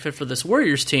perfect fit for this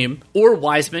Warriors team, or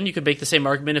Wiseman, you could make the same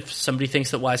argument if somebody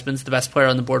thinks that Wiseman's the best player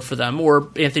on the board for them, or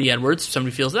Anthony Edwards, if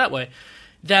somebody feels that way,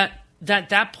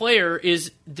 that player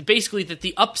is basically that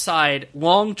the upside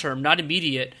long-term, not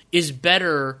immediate, is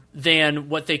better than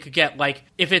what they could get. Like,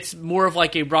 if it's more of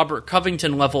like a Robert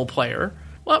Covington level player,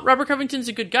 well, Robert Covington's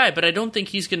a good guy, but I don't think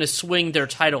he's going to swing their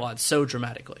title odds so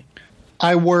dramatically.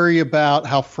 I worry about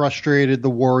how frustrated the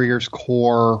Warriors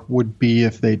core would be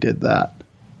if they did that.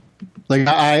 Like,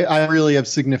 I really have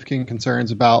significant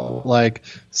concerns about, like,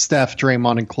 Steph,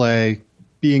 Draymond, and Clay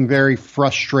being very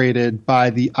frustrated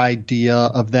by the idea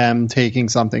of them taking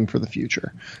something for the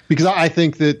future. Because I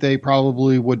think that they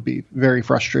probably would be very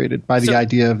frustrated by the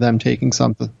idea of them taking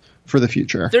something for the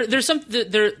future.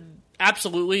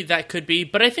 Absolutely, that could be.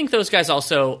 But I think those guys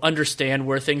also understand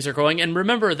where things are going. And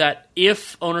remember that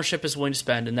if ownership is willing to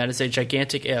spend, and that is a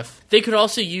gigantic if, they could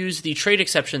also use the trade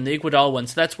exception, the Iguodala one.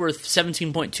 So that's worth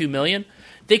 $17.2 million.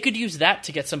 They could use that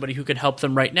to get somebody who could help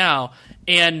them right now.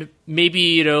 And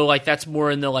maybe, like that's more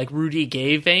in the like Rudy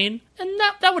Gay vein. And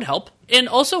that would help. And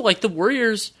also like the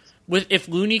Warriors, if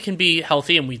Looney can be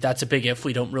healthy, and that's a big if,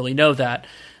 we don't really know that.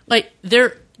 Like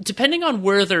depending on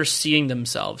where they're seeing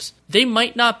themselves, they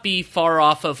might not be far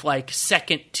off of like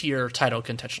second tier title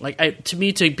contention. Like to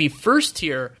me, to be first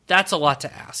tier, that's a lot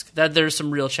to ask. That there's some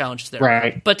real challenges there.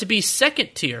 Right. But to be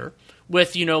second tier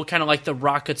with, kind of like the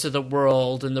Rockets of the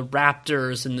world and the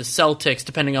Raptors and the Celtics,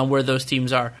 depending on where those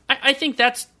teams are, I think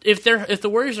that's if the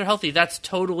Warriors are healthy, that's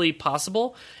totally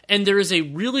possible. And there is a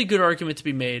really good argument to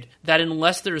be made that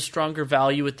unless there is stronger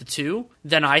value at the 2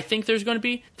 than I think there's going to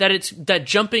be, that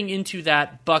jumping into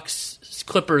that Bucks,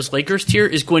 Clippers, Lakers tier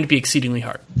is going to be exceedingly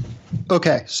hard.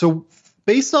 Okay, so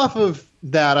based off of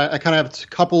that, I kind of have a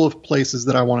couple of places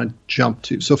that I want to jump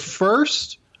to. So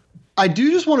first, I do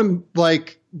just want to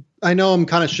I know I'm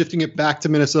kind of shifting it back to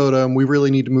Minnesota, and we really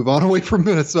need to move on away from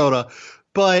Minnesota.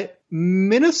 But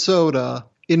Minnesota,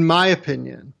 in my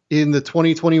opinion, in the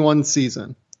 2021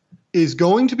 season, is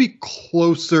going to be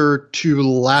closer to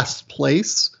last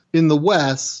place in the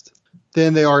West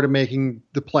than they are to making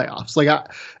the playoffs.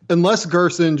 Unless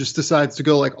Gerson just decides to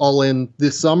go all in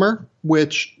this summer,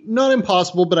 which not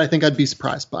impossible, but I think I'd be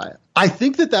surprised by it. I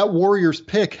think that Warriors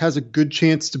pick has a good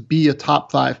chance to be a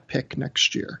top 5 pick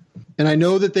next year. And I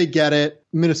know that they get it.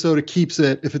 Minnesota keeps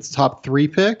it if it's a top 3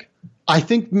 pick. I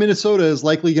think Minnesota is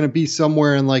likely going to be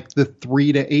somewhere in the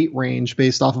 3 to 8 range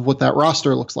based off of what that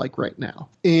roster looks like right now.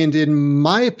 And in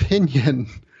my opinion,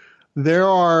 there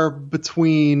are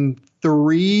between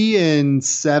 3 and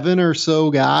 7 or so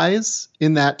guys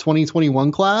in that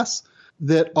 2021 class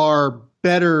that are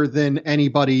better than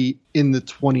anybody in the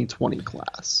 2020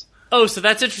 class. Oh, so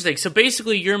that's interesting. So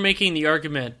basically you're making the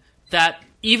argument that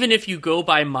even if you go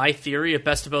by my theory of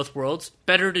best of both worlds,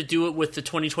 better to do it with the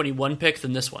 2021 pick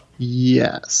than this one.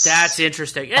 Yes. That's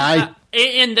interesting.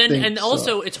 And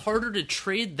also it's harder to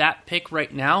trade that pick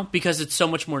right now because it's so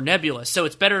much more nebulous. So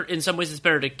it's better, in some ways it's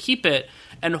better to keep it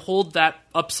and hold that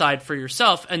upside for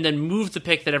yourself and then move the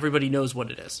pick that everybody knows what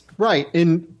it is. Right.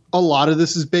 And a lot of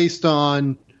this is based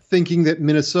on thinking that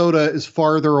Minnesota is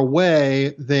farther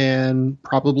away than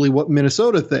probably what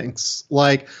Minnesota thinks.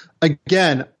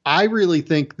 Again, I really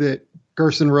think that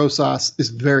Gerson Rosas is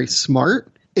very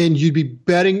smart, and you'd be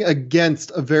betting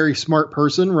against a very smart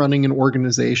person running an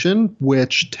organization,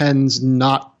 which tends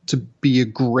not to be a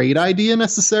great idea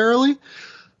necessarily.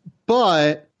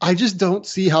 But I just don't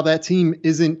see how that team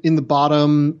isn't in the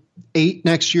bottom 8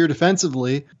 next year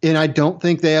defensively, and I don't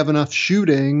think they have enough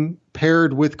shooting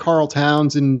paired with Karl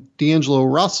Towns and D'Angelo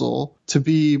Russell to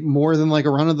be more than a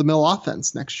run-of-the-mill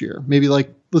offense next year. Maybe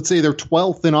let's say they're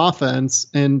 12th in offense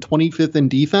and 25th in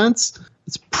defense.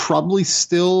 It's probably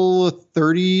still a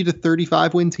 30 to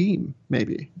 35 win team,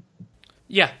 maybe.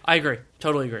 Yeah, I agree.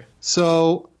 Totally agree.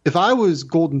 So if I was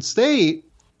Golden State,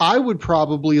 I would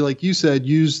probably, like you said,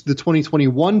 use the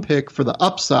 2021 pick for the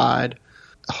upside,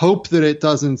 hope that it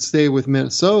doesn't stay with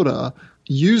Minnesota,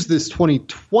 use this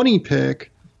 2020 pick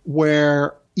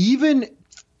where even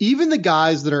the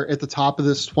guys that are at the top of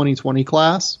this 2020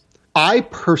 class, I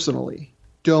personally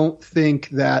don't think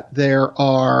that there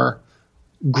are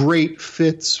great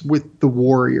fits with the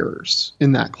Warriors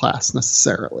in that class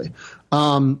necessarily.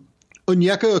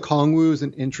 Onyeka Okongwu is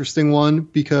an interesting one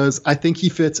because I think he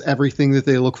fits everything that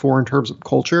they look for in terms of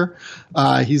culture.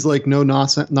 He's no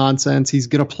nonsense. He's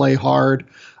going to play hard.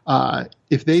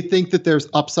 if they think that there's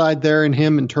upside there in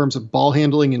him in terms of ball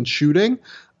handling and shooting,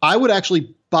 I would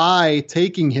actually buy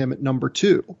taking him at number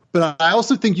 2. But I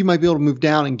also think you might be able to move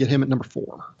down and get him at number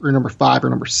 4 or number 5 or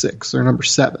number 6 or number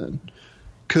 7.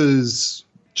 Because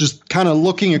just kind of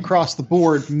looking across the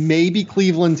board, maybe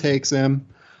Cleveland takes him.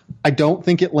 I don't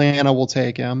think Atlanta will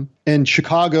take him. And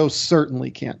Chicago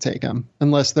certainly can't take him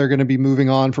unless they're going to be moving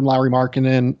on from Lauri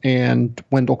Markkanen and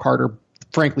Wendell Carter.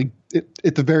 Frankly,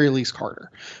 at the very least,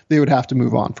 Carter. They would have to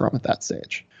move on from at that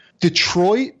stage.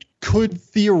 Detroit could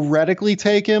theoretically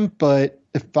take him, but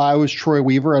if I was Troy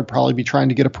Weaver, I'd probably be trying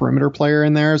to get a perimeter player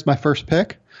in there as my first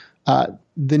pick.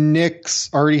 The Knicks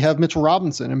already have Mitchell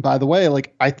Robinson. And by the way,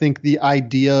 like, I think the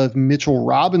idea of Mitchell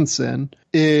Robinson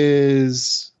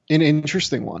is an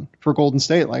interesting one for Golden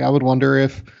State. Like, I would wonder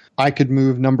if I could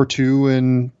move number 2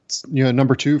 and,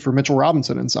 number 2 for Mitchell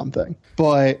Robinson in something,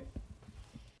 but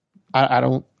I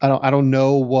don't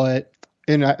know what.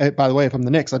 And by the way, if I'm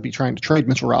the Knicks, I'd be trying to trade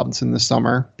Mitchell Robinson this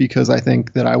summer because I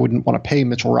think that I wouldn't want to pay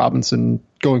Mitchell Robinson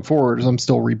going forward as I'm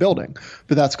still rebuilding.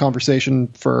 But that's a conversation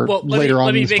for later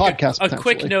on in this podcast. A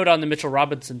quick note on the Mitchell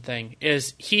Robinson thing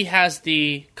is he has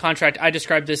the contract. I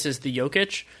describe this as the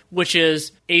Jokic, which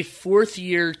is a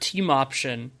 4th-year team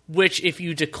option, which if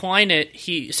you decline it,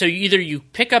 either you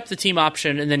pick up the team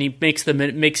option and then he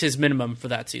makes his minimum for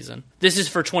that season. This is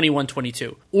for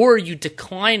 21-22. Or you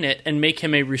decline it and make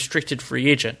him a restricted free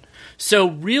agent. So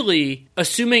really,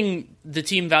 assuming the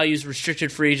team values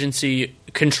restricted free agency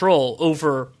control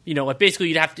over, basically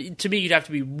you'd have to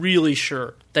be really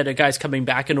sure that a guy's coming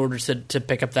back in order to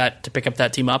pick up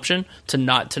that team option, to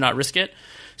not risk it.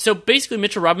 So basically,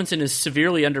 Mitchell Robinson is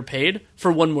severely underpaid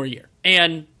for 1 more year,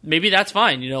 and maybe that's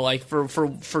fine,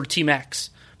 for Team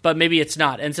X, but maybe it's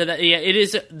not. And so it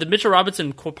is the Mitchell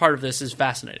Robinson part of this is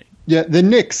fascinating. Yeah, the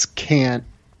Knicks can't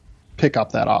pick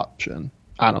up that option.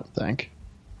 I don't think.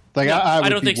 Like, no, I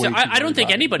don't think so. I don't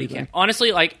think anybody can.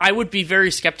 Honestly, like, I would be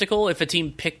very skeptical if a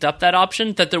team picked up that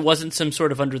option that there wasn't some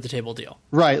sort of under-the-table deal.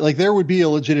 Right. Like, there would be a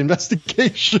legit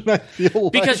investigation, I feel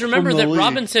like. Because remember that league.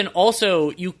 Robinson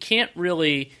also, you can't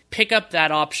really pick up that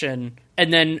option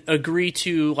and then agree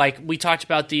to, like, we talked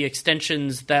about the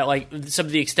extensions that, like, some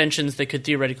of the extensions that could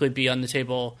theoretically be on the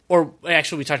table. Or,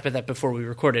 actually, we talked about that before we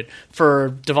recorded,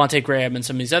 for Devontae Graham and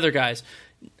some of these other guys.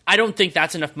 I don't think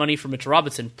that's enough money for Mitchell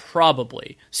Robinson,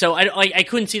 probably. So I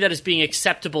couldn't see that as being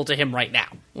acceptable to him right now,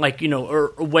 like,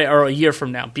 or a year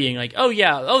from now, being like,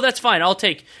 that's fine, I'll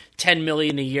take $10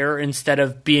 million a year instead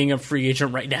of being a free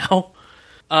agent right now.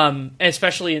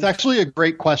 Especially, it's actually a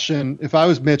great question. If I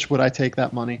was Mitch, would I take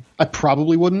that money? I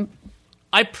probably wouldn't.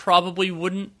 I probably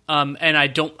wouldn't, and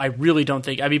I really don't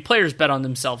think. I mean, players bet on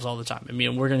themselves all the time. I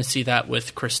mean, we're going to see that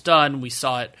with Chris Dunn. We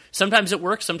saw it. Sometimes it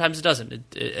works, sometimes it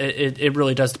doesn't. It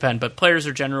really does depend. But players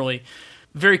are generally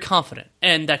very confident,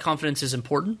 and that confidence is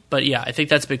important. But yeah, I think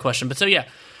that's a big question. But so yeah,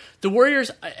 the Warriors,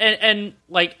 I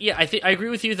agree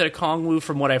with you that Okongwu,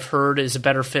 from what I've heard, is a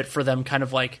better fit for them, kind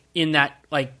of like in that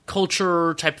like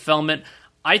culture type of element.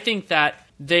 I think that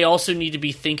they also need to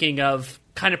be thinking of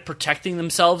kind of protecting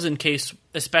themselves in case,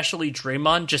 especially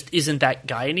Draymond, just isn't that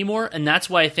guy anymore. And that's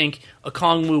why I think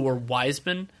Okongwu or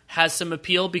Wiseman has some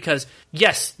appeal, because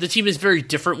yes, the team is very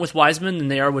different with Wiseman than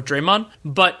they are with Draymond,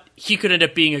 but he could end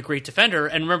up being a great defender.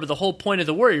 And remember, the whole point of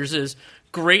the Warriors is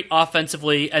great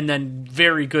offensively and then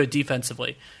very good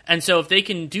defensively. And so if they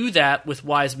can do that with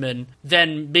Wiseman,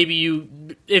 then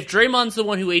maybe if Draymond's the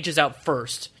one who ages out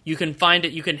first, you can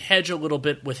hedge a little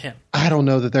bit with him. I don't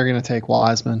know that they're going to take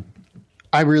Wiseman.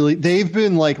 They've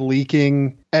been like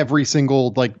leaking every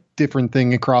single like different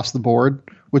thing across the board,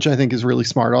 which I think is really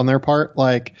smart on their part.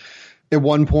 Like, at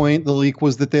one point, the leak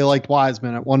was that they liked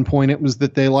Wiseman. At one point, it was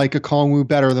that they like Okongwu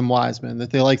better than Wiseman,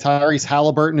 that they like Tyrese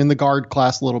Halliburton in the guard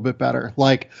class a little bit better.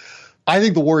 Like, I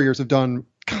think the Warriors have done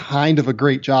kind of a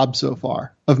great job so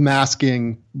far of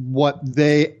masking what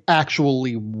they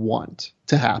actually want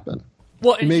to happen.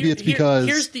 Well, maybe it's because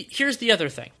here's the other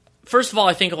thing. First of all,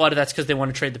 I think a lot of that's because they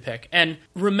want to trade the pick. And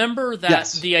remember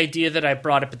that the idea that I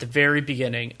brought up at the very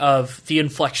beginning of the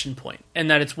inflection point,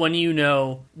 and that it's when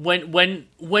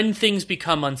when things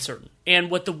become uncertain.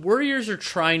 And what the Warriors are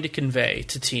trying to convey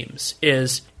to teams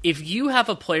is, if you have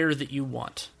a player that you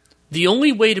want, the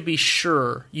only way to be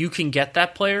sure you can get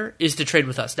that player is to trade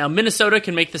with us. Now, Minnesota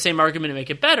can make the same argument and make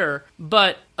it better,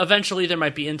 but eventually there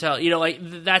might be intel.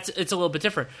 It's a little bit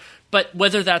different. But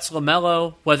whether that's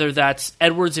LaMelo, whether that's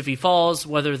Edwards if he falls,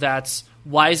 whether that's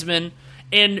Wiseman,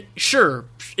 And sure,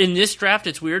 in this draft,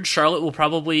 it's weird. Charlotte will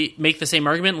probably make the same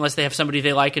argument unless they have somebody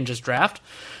they like and just draft.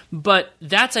 But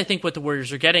that's, I think, what the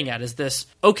Warriors are getting at is this,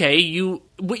 okay,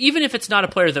 even if it's not a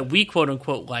player that we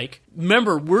quote-unquote like,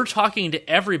 remember, we're talking to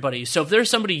everybody. So if there's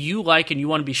somebody you like and you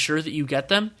want to be sure that you get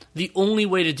them, the only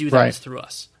way to do that is through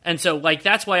us. And so,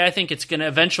 that's why I think it's going to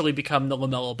eventually become the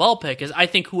LaMelo Ball pick, is I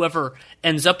think whoever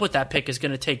ends up with that pick is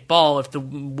going to take Ball if the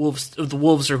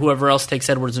Wolves or whoever else takes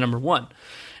Edwards number 1.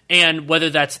 And whether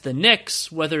that's the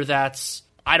Knicks, whether that's,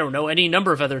 I don't know, any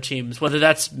number of other teams, whether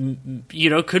that's,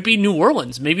 could be New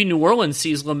Orleans. Maybe New Orleans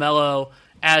sees LaMelo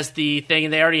as the thing,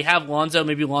 and they already have Lonzo.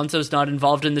 Maybe Lonzo's not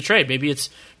involved in the trade. Maybe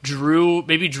it's Drew.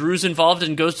 Maybe Drew's involved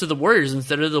and goes to the Warriors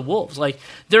instead of the Wolves.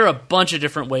 There are a bunch of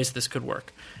different ways this could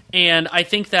work. And I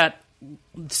think that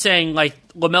saying,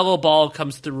 LaMelo Ball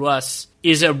comes through us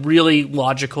is a really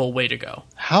logical way to go.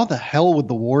 How the hell would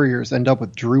the Warriors end up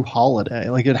with Drew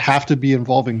Holiday? It'd have to be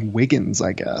involving Wiggins,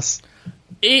 I guess.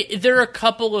 There are a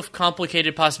couple of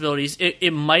complicated possibilities.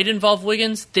 It might involve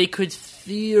Wiggins. They could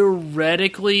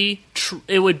theoretically,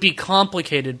 it would be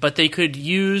complicated, but they could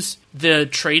use the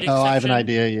trade exception. Oh, I have an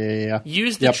idea. Yeah.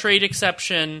 Use the trade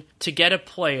exception to get a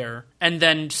player and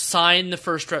then sign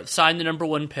the number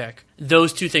 1 pick.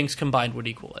 Those two things combined would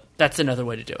equal it. That's another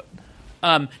way to do it.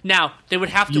 Now they would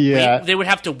have to wait. They would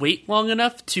have to wait long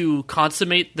enough to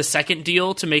consummate the second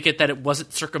deal to make it that it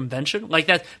wasn't circumvention.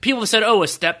 That people have said, "Oh, a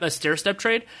stair-step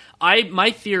trade." My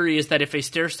theory is that if a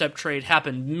stair-step trade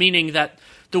happened, meaning that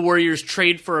the Warriors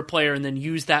trade for a player and then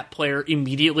use that player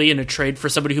immediately in a trade for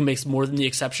somebody who makes more than the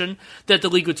exception, that the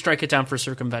league would strike it down for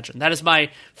circumvention. That is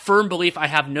my firm belief. I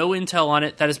have no intel on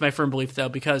it. That is my firm belief, though,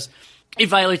 because it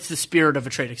violates the spirit of a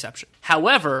trade exception.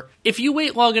 However, if you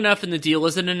wait long enough and the deal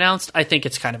isn't announced, I think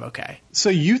it's kind of okay. So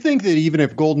you think that even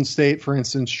if Golden State, for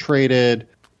instance, traded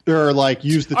or used the trade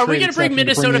exception, are we going to bring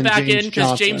Minnesota back in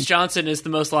because James Johnson is the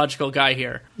most logical guy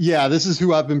here? Yeah, this is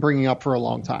who I've been bringing up for a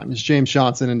long time, is James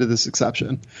Johnson into this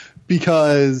exception,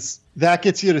 because that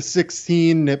gets you to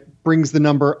 16. It brings the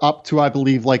number up to, I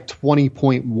believe,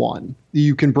 20.1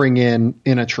 you can bring in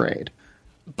a trade.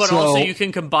 But also you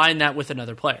can combine that with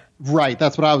another player. Right,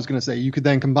 that's what I was going to say. You could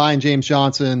then combine James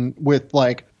Johnson with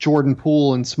Jordan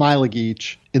Poole and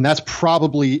Smailagic, and that's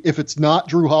probably, if it's not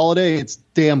Drew Holiday, it's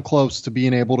damn close to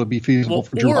being able to be feasible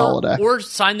for Drew Holiday. Or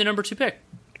sign the number 2 pick.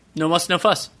 No muss, no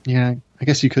fuss. Yeah, I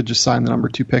guess you could just sign the number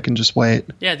 2 pick and just wait.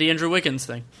 Yeah, the Andrew Wiggins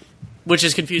thing. Which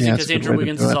is confusing because Andrew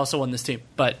Wiggins is also on this team.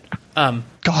 But God,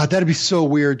 that'd be so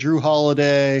weird. Drew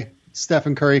Holiday,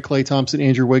 Stephen Curry, Klay Thompson,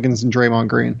 Andrew Wiggins, and Draymond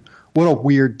Green. What a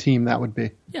weird team that would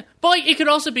be. Yeah, but it could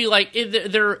also be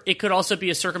it could also be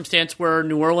a circumstance where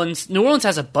New Orleans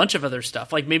has a bunch of other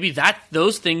stuff. Maybe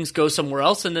those things go somewhere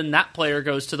else, and then that player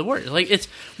goes to the Warriors. It's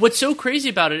what's so crazy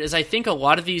about it is I think a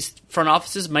lot of these front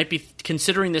offices might be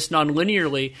considering this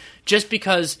non-linearly just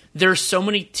because there's so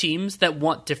many teams that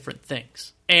want different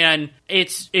things, and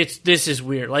this is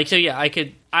weird. So yeah, I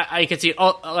could see it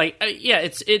all.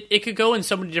 It could go in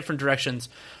so many different directions.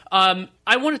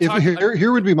 I want to talk.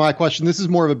 Here would be my question. This is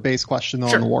more of a base question, though,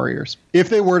 on the Warriors. If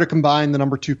they were to combine the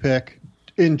number 2 pick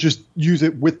and just use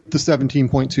it with the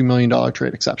 $17.2 million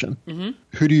trade exception,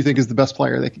 who do you think is the best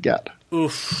player they could get?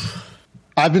 Oof.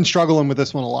 I've been struggling with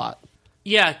this one a lot.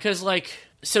 Yeah, because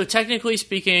so technically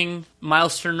speaking,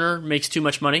 Miles Turner makes too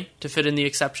much money to fit in the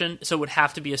exception, so it would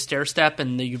have to be a stair step,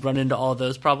 and you'd run into all of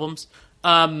those problems.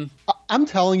 I'm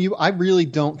telling you, I really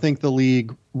don't think the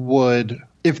league would.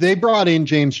 If they brought in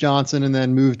James Johnson and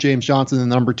then moved James Johnson the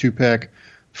number 2 pick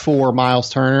for Miles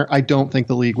Turner, I don't think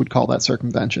the league would call that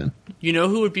circumvention. You know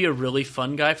who would be a really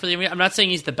fun guy for the NBA? I'm not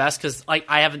saying he's the best because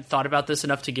I haven't thought about this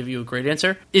enough to give you a great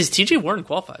answer. Is TJ Warren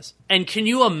qualifies? And can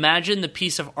you imagine the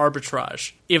piece of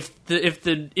arbitrage if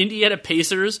the Indiana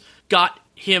Pacers got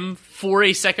him for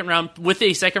a second round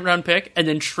pick and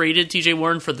then traded TJ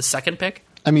Warren for the second pick?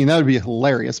 I mean, that would be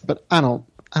hilarious, but I don't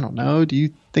know. Do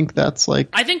you think that's I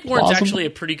think Warren's plausible? Actually a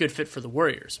pretty good fit for the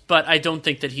Warriors, but I don't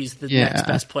think that he's the next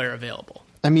best player available.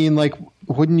 I mean,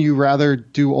 wouldn't you rather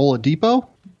do Oladipo?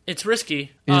 It's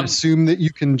risky. And assume that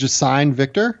you can just sign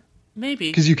Victor? Maybe.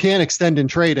 Because you can't extend and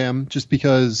trade him just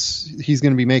because he's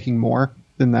going to be making more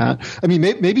than that. I mean,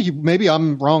 maybe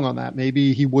I'm wrong on that.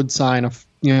 Maybe he would sign a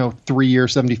 3-year,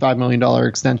 $75 million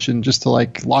extension just to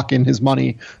lock in his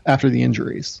money after the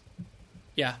injuries.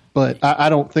 Yeah. But I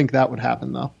don't think that would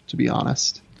happen, though, to be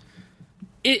honest.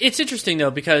 It's interesting, though,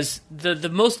 because the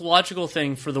most logical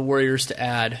thing for the Warriors to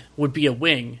add would be a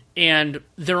wing. And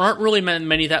there aren't really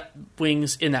many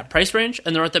wings in that price range,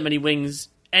 and there aren't that many wings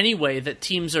anyway that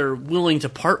teams are willing to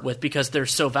part with because they're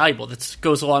so valuable. That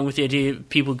goes along with the idea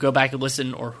people go back and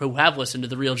listen, or who have listened to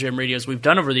the Real GM radios we've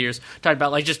done over the years, talking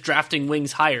about like just drafting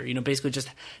wings higher, basically just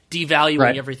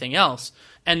devaluing everything else.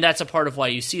 And that's a part of why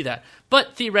you see that.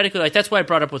 But theoretically, like that's why I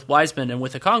brought up with Wiseman and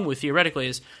with Okongwu, theoretically,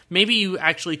 is maybe you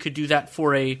actually could do that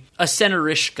for a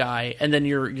center-ish guy, and then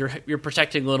you're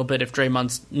protecting a little bit if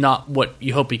Draymond's not what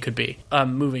you hope he could be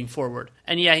moving forward.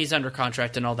 And yeah, he's under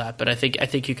contract and all that, but I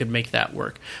think you could make that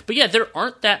work. But yeah, there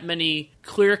aren't that many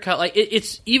clear-cut, like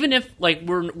it's even if like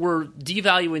we're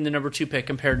devaluing the number 2 pick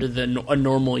compared to a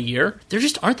normal year, there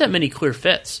just aren't that many clear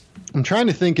fits. I'm trying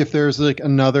to think if there's like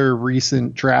another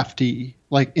recent draftee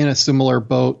like in a similar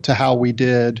boat to how we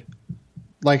did,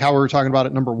 like how we were talking about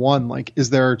at number 1. Like, is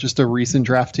there just a recent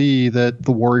draftee that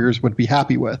the Warriors would be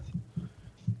happy with,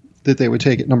 that they would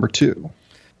take at number 2,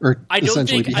 or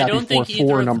essentially be happy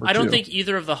for number 2? I don't think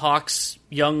either of the Hawks'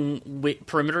 young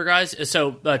perimeter guys.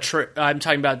 So I'm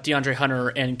talking about DeAndre Hunter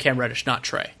and Cam Reddish, not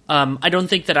Trey. I don't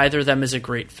think that either of them is a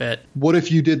great fit. What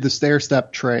if you did the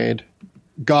stair-step trade,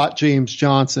 got James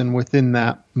Johnson within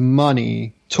that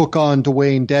money, took on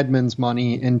Dwayne Dedmon's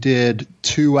money, and did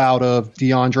 2 out of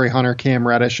DeAndre Hunter, Cam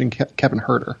Reddish, and Kevin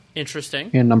Huerter?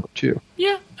 Interesting. And number 2.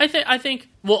 Yeah, I think.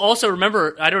 Well, also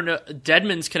remember, I don't know,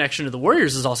 Dedmon's connection to the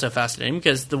Warriors is also fascinating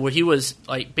because he was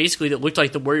like basically it looked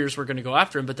like the Warriors were going to go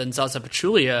after him, but then Zaza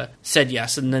Pachulia said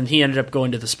yes, and then he ended up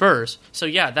going to the Spurs. So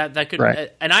yeah, that could.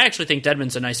 Right. And I actually think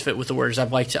Dedmon's a nice fit with the Warriors.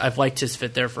 I've liked his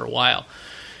fit there for a while.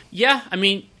 Yeah, I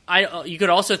mean, you could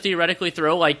also theoretically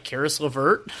throw like Karis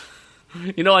LeVert.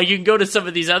 Like you can go to some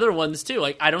of these other ones too.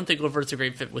 Like I don't think LeVert's a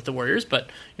great fit with the Warriors, but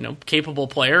capable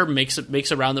player, makes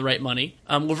around the right money.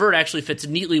 LeVert actually fits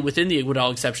neatly within the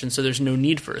Iguodala exception, so there's no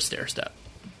need for a stair step.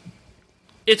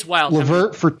 It's wild.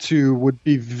 LeVert for 2 would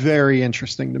be very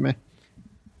interesting to me.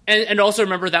 And also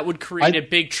remember that would create a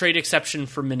big trade exception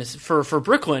for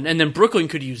Brooklyn, and then Brooklyn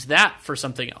could use that for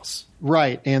something else.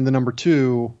 Right, and the number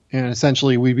 2, and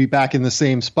essentially we'd be back in the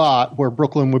same spot where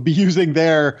Brooklyn would be using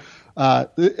their. I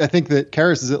think that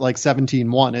Karis is at like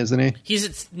 17-1, isn't he?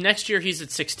 Next year he's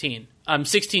at 16.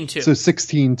 16-2. So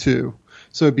 16-2.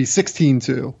 So it'd be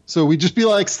 16-2. So we'd just be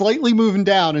like slightly moving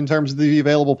down in terms of the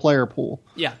available player pool.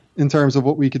 Yeah. In terms of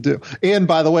what we could do. And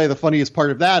by the way, the funniest part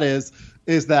of that is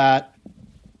that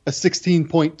a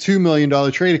 $16.2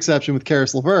 million trade exception with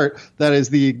Karis LeVert, that is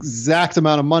the exact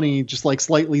amount of money, just like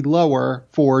slightly lower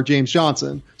for James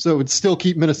Johnson. So it would still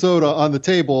keep Minnesota on the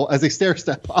table as a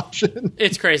stair-step option.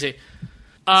 It's crazy.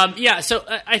 So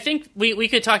I think we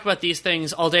could talk about these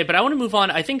things all day, but I want to move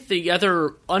on. I think the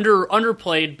other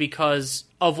underplayed because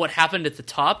of what happened at the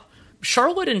top,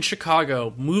 Charlotte and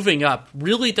Chicago moving up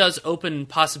really does open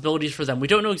possibilities for them. We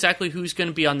don't know exactly who's going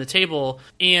to be on the table,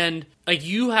 and like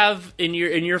you have in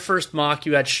your first mock,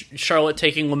 you had Charlotte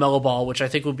taking LaMelo Ball, which I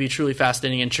think would be truly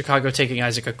fascinating, and Chicago taking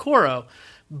Isaac Okoro.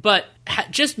 But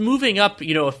just moving up,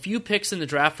 a few picks in the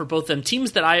draft for both them,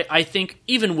 teams that I think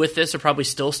even with this are probably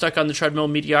still stuck on the treadmill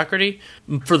of mediocrity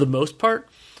for the most part.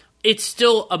 It's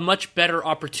still a much better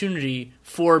opportunity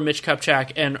for Mitch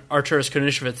Kupchak and Arturas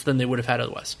Karnisovas than they would have had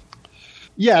otherwise.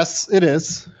 Yes, it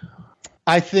is.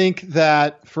 I think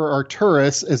that for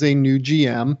Arturas as a new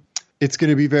GM, it's going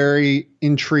to be very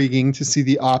intriguing to see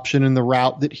the option and the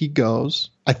route that he goes.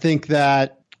 I think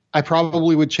that I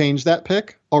probably would change that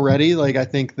pick already. Like, I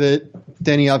think that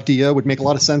Deni Avdija would make a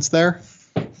lot of sense there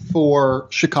for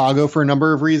Chicago for a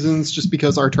number of reasons, just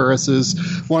because Arturas is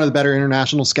one of the better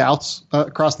international scouts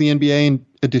across the NBA, in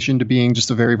addition to being just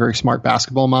a very, very smart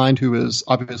basketball mind who is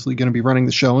obviously going to be running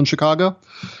the show in Chicago.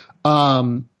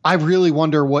 I really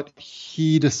wonder what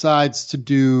he decides to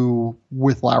do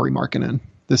with Lauri Markkanen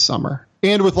this summer,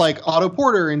 and with like Otto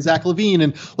Porter and Zach LaVine.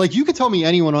 And like, you could tell me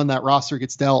anyone on that roster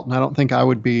gets dealt, and I don't think I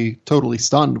would be totally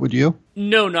stunned. Would you?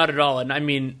 No, not at all. And I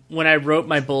mean, when I wrote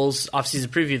my Bulls offseason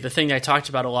preview, the thing I talked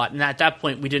about a lot, and at that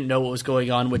point we didn't know what was going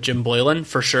on with Jim Boylan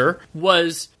for sure,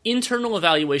 was internal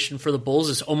evaluation for the Bulls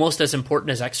is almost as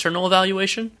important as external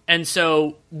evaluation. And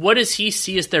so what does he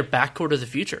see as their backcourt of the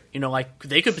future? Like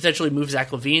they could potentially move Zach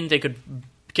LaVine. They could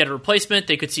get a replacement.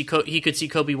 They could see he could see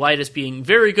Kobe White as being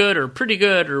very good or pretty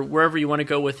good or wherever you want to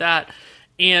go with that.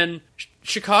 And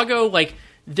Chicago, like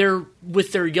they're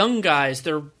with their young guys,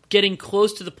 they're getting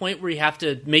close to the point where you have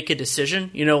to make a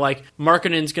decision. Like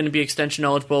Markkanen's going to be extension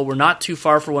eligible. We're not too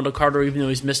far for Wendell Carter, even though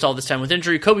he's missed all this time with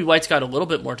injury. Kobe White's got a little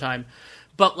bit more time.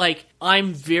 But, like,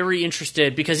 I'm very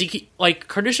interested because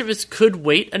Karnisovas could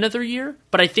wait another year,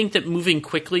 but I think that moving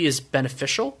quickly is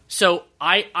beneficial. So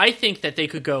I think that they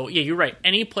could go, yeah, you're right.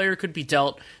 Any player could be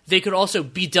dealt. They could also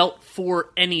be dealt for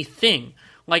anything.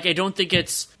 Like, I don't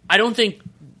think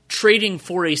trading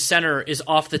for a center is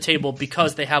off the table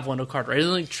because they have Wendell Carter. I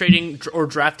don't think trading or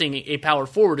drafting a power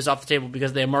forward is off the table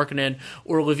because they have Markkanen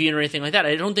or Levine or anything like that.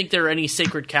 I don't think there are any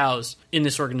sacred cows in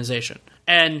this organization.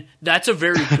 And that's a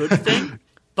very good thing.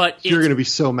 But you're going to be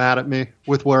so mad at me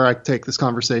with where I take this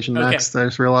conversation next. I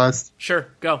just realized. Sure,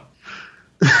 go.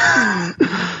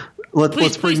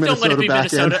 Let's bring Minnesota don't let it be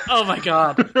back Minnesota. In. Oh my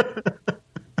God.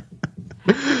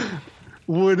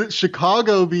 Would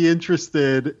Chicago be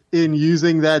interested in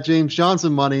using that James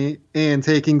Johnson money and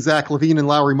taking Zach LaVine and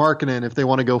Lauri Markkanen if they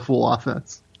want to go full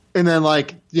offense? And then,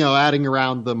 adding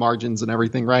around the margins and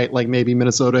everything, right? Like maybe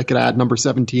Minnesota could add number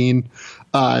 17.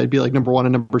 It'd be like number 1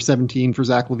 and number 17 for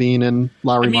Zach LaVine and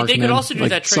Lauri Markkanen. They could also do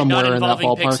that trade not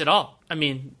involving picks at all. I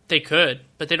mean, they could,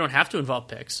 but they don't have to involve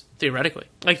picks, theoretically.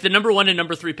 Like the number 1 and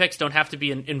number 3 picks don't have to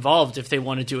be involved if they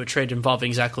want to do a trade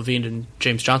involving Zach LaVine and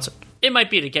James Johnson. It might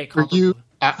be to get comfortable.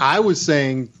 I was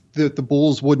saying that the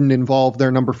Bulls wouldn't involve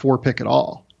their number 4 pick at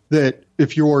all. That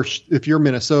if you're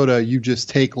Minnesota, you just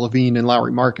take LaVine and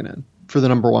Lauri Markkanen for the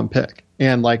number 1 pick.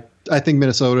 And I think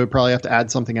Minnesota would probably have to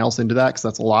add something else into that because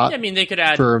that's a lot. Yeah, I mean, they could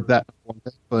add for that one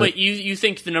pick. Wait, you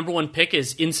think the number 1 pick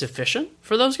is insufficient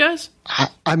for those guys?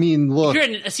 I mean, look.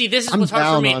 This is what's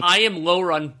hard for me. I am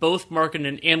lower on both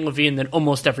Markkanen and LaVine than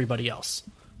almost everybody else.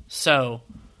 So,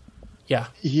 yeah.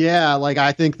 Yeah,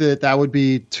 I think that would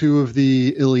be 2 of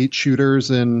the elite shooters,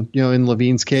 and in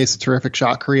LaVine's case, a terrific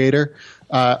shot creator.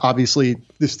 Obviously,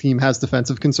 this team has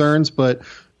defensive concerns, but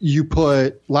you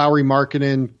put Lauri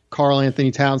Markkanen, Karl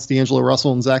Anthony Towns, D'Angelo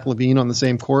Russell, and Zach LaVine on the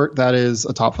same court. That is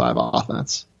a top 5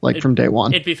 offense, from day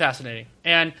one. It'd be fascinating.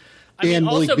 And I mean,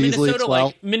 also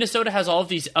Minnesota, Minnesota has all of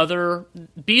these other.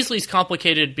 Beasley's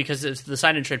complicated because it's the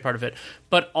sign and trade part of it,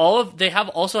 but they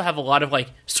also have a lot of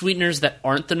sweeteners that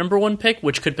aren't the number 1 pick,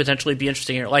 which could potentially be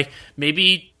interesting here.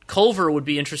 Maybe Culver would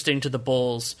be interesting to the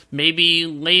Bulls. Maybe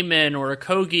Layman or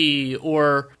Okogie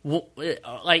or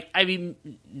maybe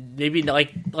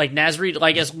Naz Reid,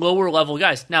 as lower level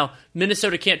guys. Now,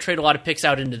 Minnesota can't trade a lot of picks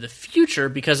out into the future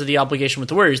because of the obligation with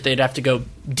the Warriors. They'd have to go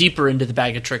deeper into the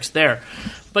bag of tricks there.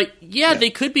 But yeah. They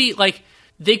could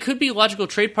be logical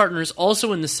trade partners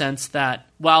also in the sense that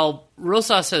while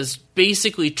Rosas has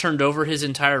basically turned over his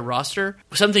entire roster,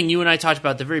 something you and I talked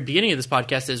about at the very beginning of this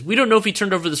podcast is we don't know if he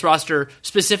turned over this roster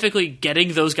specifically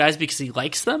getting those guys because he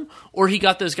likes them or he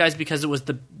got those guys because it was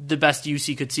the best use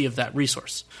he could see of that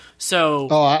resource. So,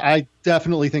 I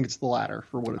definitely think it's the latter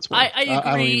for what it's worth. I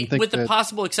agree with the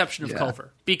possible exception of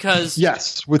Culver because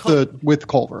yes, with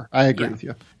Culver, I agree with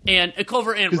you. And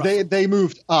Culver and Russell. They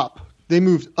moved up. They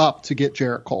moved up to get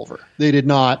Jarrett Culver. They did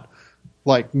not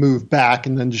move back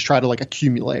and then just try to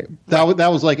accumulate. That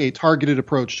was a targeted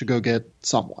approach to go get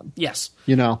someone. Yes.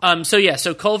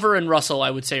 So Culver and Russell, I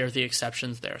would say, are the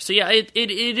exceptions there. So yeah, it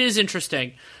is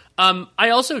interesting. I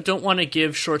also don't want to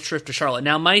give short shrift to Charlotte.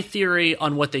 Now, my theory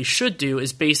on what they should do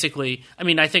is basically,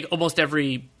 I think almost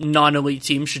every non-elite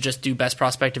team should just do best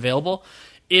prospect available,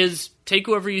 is take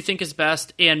whoever you think is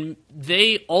best. And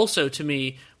they also, to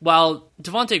me, while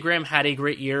Devontae Graham had a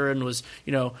great year and was,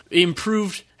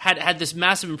 improved, had this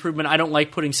massive improvement, I don't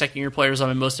like putting second-year players on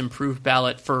my most improved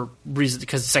ballot for reasons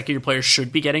because second-year players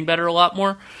should be getting better a lot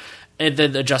more, and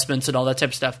the adjustments and all that type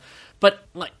of stuff. But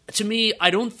to me, I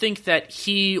don't think that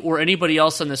he or anybody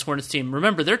else on this Hornets team,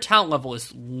 remember, their talent level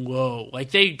is low.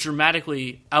 They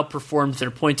dramatically outperformed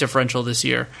their point differential this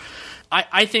year.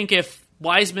 I think if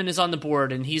Wiseman is on the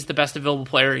board and he's the best available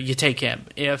player, you take him.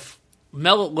 If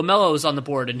LaMelo is on the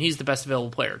board and he's the best available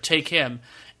player, take him.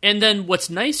 And then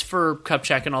what's nice for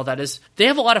Kupchak and all that is they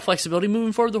have a lot of flexibility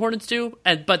moving forward, the Hornets do,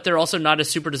 but they're also not a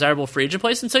super desirable free agent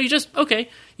place. And so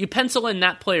you pencil in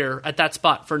that player at that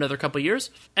spot for another couple of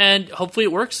years, and hopefully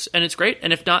it works and it's great.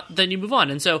 And if not, then you move on.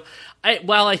 And so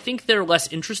while I think they're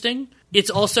less interesting, it's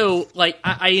also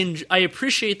I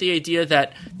appreciate the idea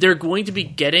that they're going to be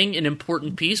getting an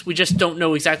important piece. We just don't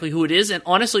know exactly who it is. And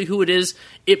honestly, who it is,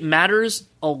 it matters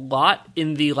a lot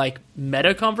in the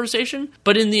meta conversation,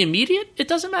 but in the immediate, it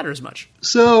doesn't matter as much.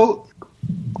 So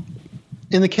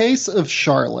in the case of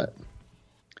Charlotte,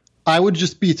 I would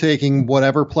just be taking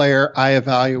whatever player I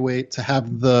evaluate to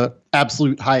have the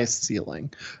absolute highest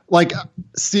ceiling.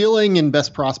 Ceiling and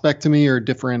best prospect to me are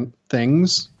different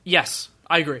things. Yes,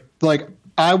 I agree.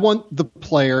 I want the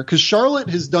player, because Charlotte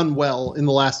has done well in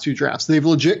the last 2 drafts. They've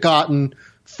legit gotten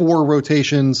 4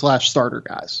 rotation/starter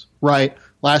guys, right?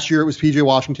 Last year it was PJ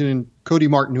Washington and Cody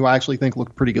Martin, who I actually think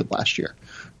looked pretty good last year.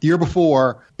 The year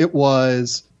before, it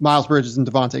was Miles Bridges and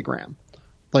Devontae Graham.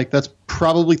 That's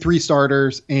probably 3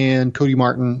 starters and Cody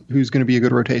Martin, who's going to be a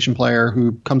good rotation player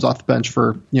who comes off the bench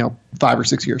for 5 or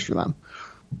 6 years for them.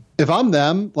 If I'm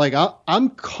them, I'm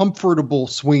comfortable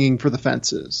swinging for the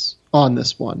fences on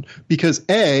this one because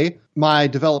my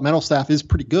developmental staff is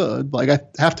pretty good. Like, I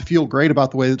have to feel great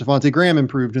about the way that Devontae Graham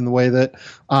improved in the way that,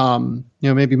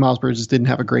 maybe Miles Bridges didn't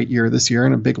have a great year this year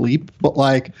and a big leap, but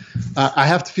like, I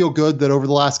have to feel good that over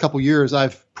the last couple years,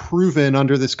 I've proven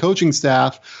under this coaching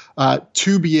staff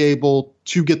to be able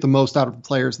to get the most out of the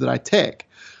players that I take.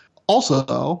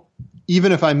 Also,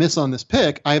 even if I miss on this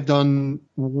pick, I've done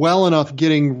well enough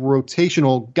getting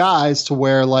rotational guys to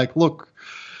where, like, look,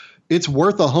 it's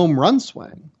worth a home run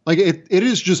swing. Like, it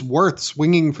is just worth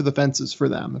swinging for the fences for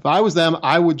them. If I was them,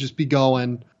 I would just be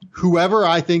going, whoever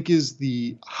I think is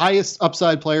the highest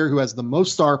upside player who has the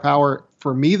most star power.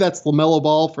 For me, that's LaMelo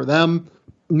Ball. For them,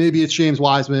 maybe it's James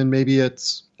Wiseman. Maybe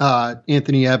it's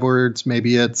Anthony Edwards.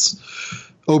 Maybe it's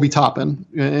Obi Toppin.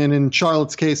 And in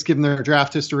Charlotte's case, given their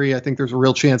draft history, I think there's a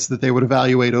real chance that they would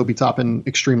evaluate Obi Toppin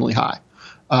extremely high.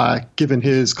 Given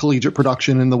his collegiate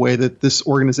production and the way that this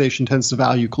organization tends to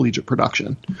value collegiate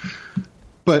production.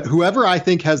 But whoever I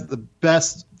think has the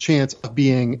best chance of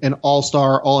being an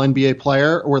all-star, all-NBA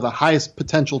player or the highest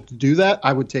potential to do that,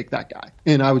 I would take that guy.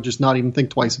 And I would just not even think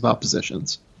twice about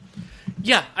positions.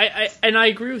 Yeah, I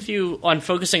agree with you on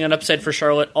focusing on upside for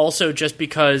Charlotte also just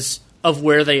because of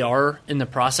where they are in the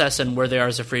process and where they are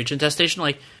as a free agent destination.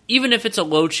 Like, even if it's a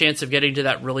low chance of getting to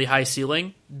that really high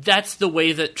ceiling, that's the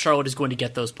way that Charlotte is going to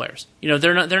get those players. You know,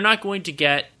 they're not going to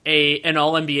get an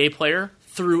all-NBA player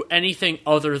through anything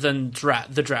other than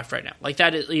the draft right now. Like,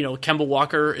 that is, you know, Kemba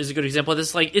Walker is a good example of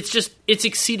this. Like, it's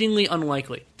exceedingly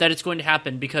unlikely that it's going to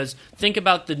happen because think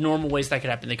about the normal ways that could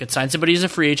happen. They could sign somebody as a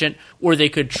free agent, or they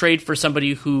could trade for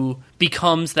somebody who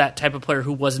becomes that type of player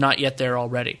who was not yet there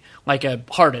already. Like a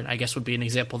Harden, I guess, would be an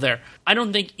example there. I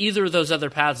don't think either of those other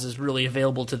paths is really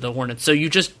available to the Hornets. So you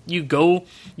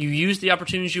use the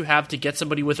opportunities you have to get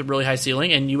somebody with a really high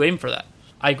ceiling, and you aim for that.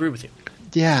 I agree with you.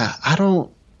 Yeah, I don't...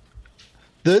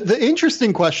 The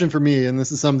interesting question for me, and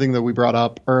this is something that we brought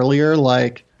up earlier,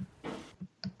 like,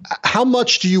 how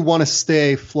much do you want to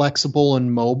stay flexible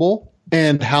and mobile?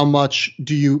 And how much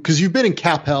do you, because you've been in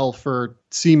cap hell for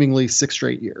seemingly 6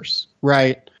 straight years,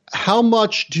 right? How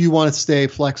much do you want to stay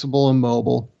flexible and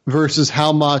mobile versus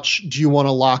how much do you want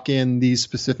to lock in these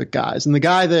specific guys? And the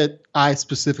guy that I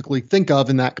specifically think of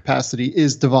in that capacity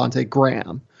is Devontae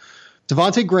Graham.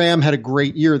 Devontae Graham had a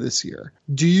great year this year.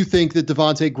 Do you think that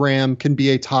Devontae Graham can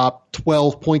be a top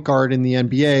 12 point guard in the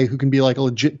NBA who can be like a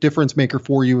legit difference maker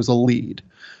for you as a lead?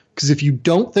 Because if you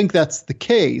don't think that's the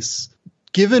case,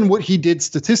 given what he did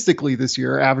statistically this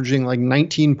year, averaging like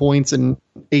 19 points and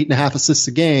 8.5 assists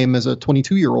a game as a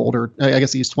 22-year-old, or I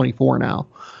guess he's 24 now,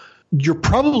 you're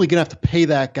probably going to have to pay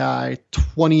that guy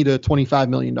 $20 to $25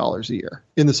 million a year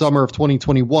in the summer of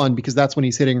 2021 because that's when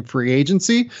he's hitting free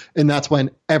agency and that's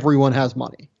when everyone has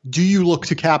money. Do you look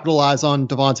to capitalize on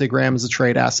Devontae Graham as a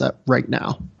trade asset right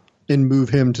now and move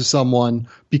him to someone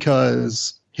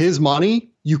because his money,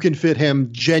 you can fit him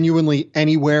genuinely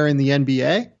anywhere in the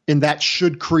NBA, and that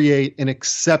should create an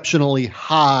exceptionally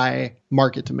high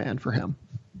market demand for him?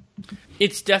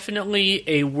 It's definitely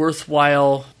a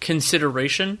worthwhile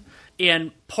consideration.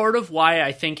 And part of why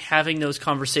I think having those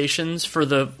conversations for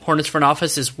the Hornets front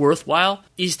office is worthwhile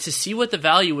is to see what the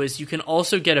value is. You can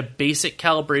also get a basic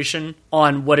calibration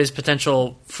on what his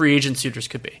potential free agent suitors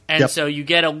could be. And so you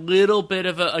get a little bit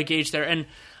of a gauge there. And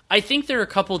I think there are a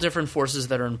couple different forces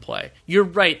that are in play. You're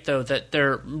right, though, that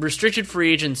their restricted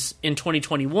free agents in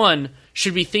 2021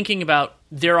 should be thinking about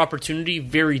their opportunity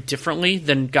very differently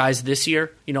than guys this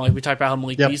year. You know, like we talked about how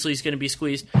Malik Beasley is going to be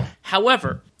squeezed.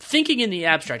 However, thinking in the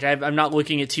abstract, I'm not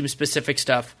looking at team-specific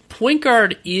stuff. Point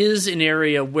guard is an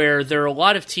area where there are a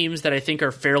lot of teams that I think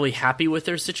are fairly happy with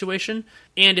their situation.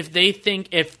 And if they think,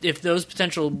 if those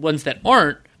potential ones that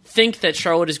aren't think that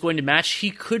Charlotte is going to match,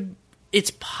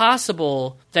 it's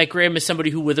possible that Graham is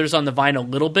somebody who withers on the vine a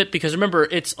little bit because remember,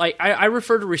 it's like I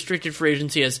refer to restricted free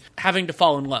agency as having to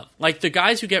fall in love. Like the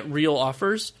guys who get real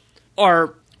offers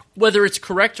are, whether it's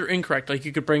correct or incorrect, like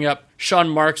you could bring up Sean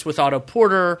Marks with Otto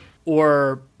Porter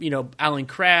or, you know, Alan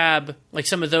Crabb, like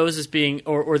some of those as being,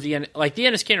 or the Enes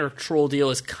Kanter troll deal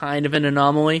is kind of an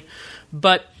anomaly,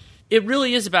 but it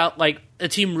really is about like a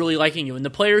team really liking you. And the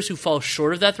players who fall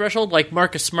short of that threshold, like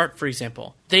Marcus Smart, for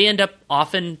example, they end up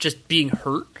often just being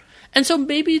hurt. And so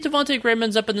maybe Devontae Graham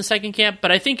ends up in the second camp,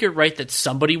 but I think you're right that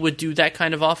somebody would do that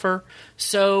kind of offer.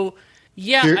 So,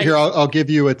 yeah. I'll give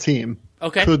you a team.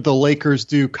 Okay. Could the Lakers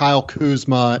do Kyle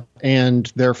Kuzma and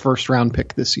their first round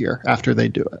pick this year after they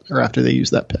do it, or after they use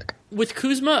that pick? With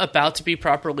Kuzma about to be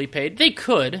properly paid, they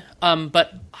could,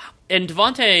 but And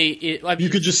Devontae... you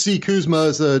could just see Kuzma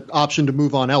as an option to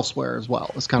move on elsewhere as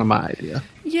well. That's kind of my idea.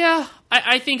 Yeah,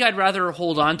 I think I'd rather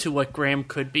hold on to what Graham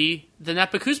could be than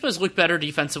that. But Kuzma's looked better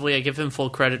defensively. I give him full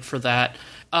credit for that.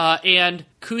 And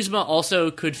Kuzma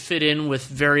also could fit in with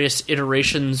various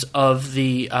iterations of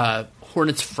the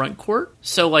Hornets front court.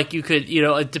 So, like, you could,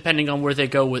 depending on where they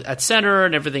go at center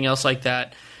and everything else like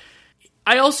that.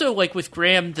 I also, like with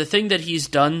Graham, the thing that he's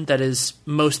done that is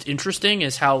most interesting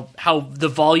is how the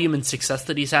volume and success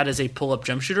that he's had as a pull-up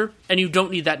jump shooter, and you don't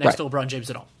need that next to LeBron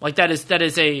James at all. Like, that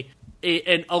is a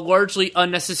largely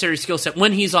unnecessary skill set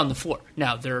when he's on the floor.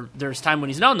 Now, there's time when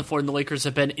he's not on the floor, and the Lakers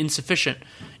have been insufficient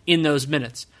in those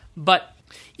minutes. But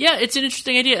yeah, it's an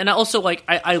interesting idea, and I also like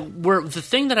the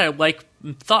thing that I like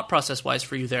thought process wise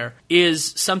for you there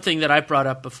is something that I brought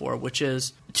up before, which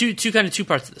is two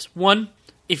parts of this. One,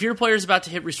 if your player is about to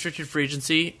hit restricted free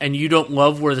agency and you don't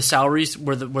love where the salaries,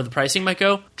 where the pricing might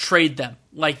go, trade them.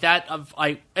 Like that,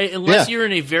 unless you're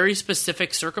in a very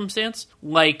specific circumstance,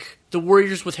 like the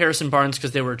Warriors with Harrison Barnes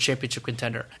because they were a championship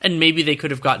contender, and maybe they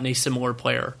could have gotten a similar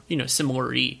player,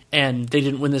 similar E, and they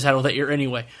didn't win the title that year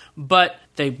anyway. But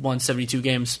they won 72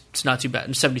 games. It's not too bad.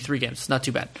 And 73 games. It's not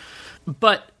too bad.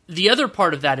 But the other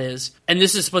part of that is, and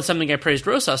this is something I praised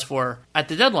Rosas for at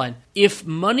the deadline, if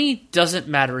money doesn't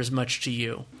matter as much to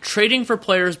you, trading for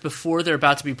players before they're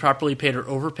about to be properly paid or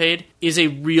overpaid is a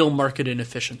real market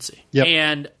inefficiency. Yep.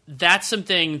 And that's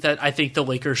something that I think the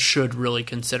Lakers should really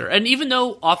consider. And even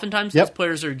though oftentimes those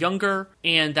players are younger,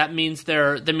 and that means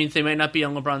they might not be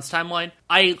on LeBron's timeline,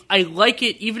 I like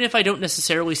it, even if I don't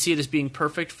necessarily see it as being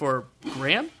perfect for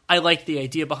Graham. I like the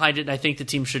idea behind it, and I think the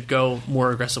team should go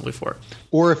more aggressively for it.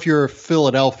 Or if you're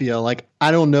Philadelphia, like,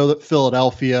 I don't know that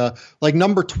Philadelphia, like,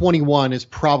 number 21 is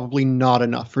probably not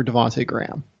enough for Devontae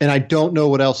Graham. And I don't know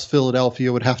what else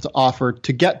Philadelphia would have to offer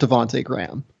to get Devontae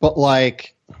Graham. But,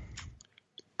 like,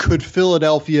 could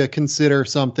Philadelphia consider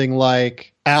something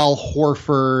like Al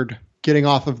Horford getting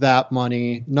off of that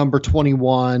money, number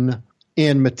 21,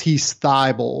 and Matisse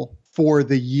Thybulle for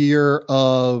the year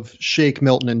of Shake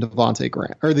Milton and Devontae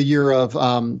Graham, or the year of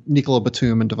Nicola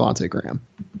Batum and Devontae Graham?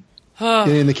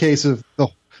 In the case of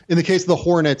the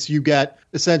Hornets, you get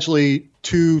essentially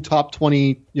two top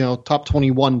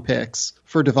 21 picks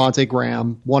for Devontae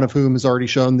Graham, one of whom has already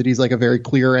shown that he's like a very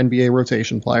clear NBA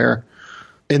rotation player.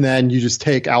 And then you just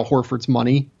take Al Horford's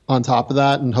money on top of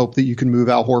that and hope that you can move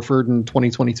Al Horford in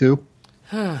 2022.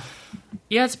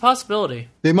 Yeah, it's a possibility.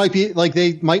 They might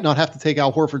not have to take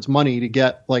Al Horford's money to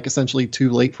get like essentially 2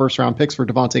 late first round picks for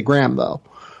Devontae Graham though.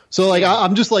 So like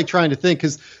I'm just like trying to think,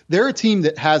 because they're a team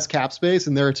that has cap space,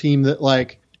 and they're a team that,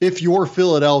 like, if you're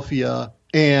Philadelphia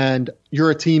and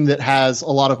you're a team that has a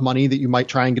lot of money that you might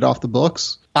try and get off the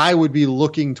books, I would be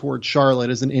looking towards Charlotte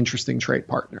as an interesting trade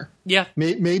partner. Yeah.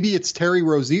 Maybe it's Terry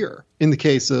Rozier in the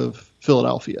case of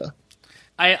Philadelphia.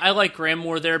 I like Graham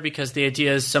more there because the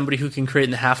idea is somebody who can create in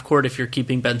the half court if you're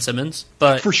keeping Ben Simmons.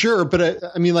 But for sure. But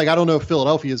I mean, like, I don't know if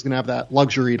Philadelphia is going to have that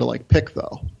luxury to like pick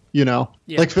though.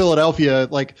 Like Philadelphia,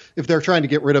 like if they're trying to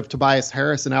get rid of Tobias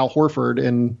Harris and Al Horford,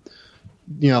 and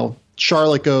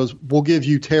Charlotte goes, we'll give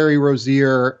you Terry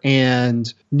Rozier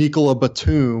and Nicola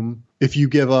Batum if you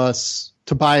give us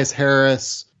Tobias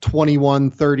Harris,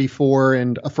 21, 34,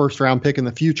 and a first round pick in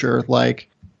the future. Like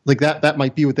that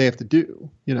might be what they have to do.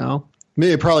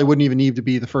 Maybe it probably wouldn't even need to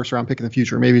be the first round pick in the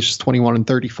future. Maybe it's just 21 and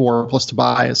 34 plus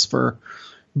Tobias for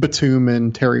Batum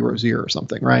and Terry Rozier or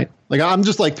something, right? Like, I'm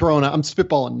just like I'm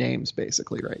spitballing names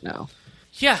basically right now.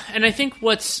 Yeah, and I think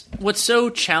what's so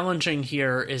challenging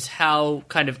here is how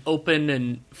kind of open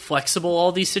and flexible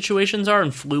all these situations are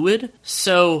and fluid.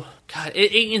 So, God,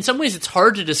 in some ways it's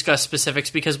hard to discuss specifics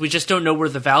because we just don't know where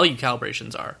the value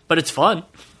calibrations are. But it's fun.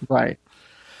 Right.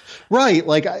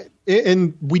 Like,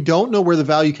 and we don't know where the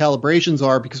value calibrations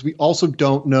are because we also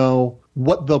don't know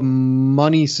what the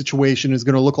money situation is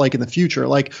going to look like in the future.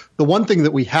 Like, the one thing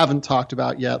that we haven't talked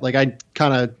about yet, like I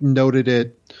kind of noted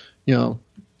it,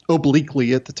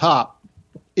 obliquely at the top,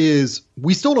 is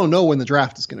we still don't know when the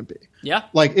draft is going to be. Yeah.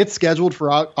 Like, it's scheduled for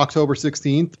October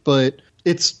 16th, but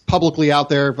it's publicly out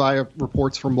there via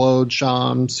reports from Woj,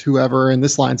 Shams, whoever, and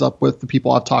this lines up with the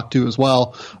people I've talked to as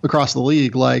well across the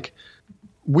league. Like,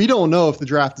 we don't know if the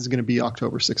draft is going to be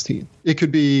October 16th. It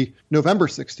could be November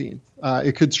 16th.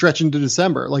 It could stretch into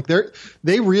December. Like,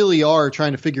 they really are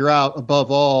trying to figure out,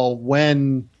 above all,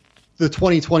 when the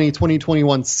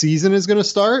 2020-2021 season is going to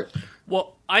start.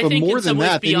 Well, I think more in some than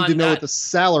ways that, they need to know that, what the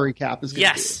salary cap is going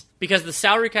to be. Yes, because the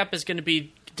salary cap is going to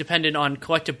be dependent on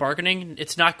collective bargaining.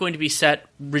 It's not going to be set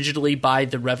rigidly by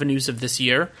the revenues of this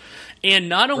year. And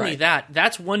not only that,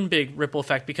 that's one big ripple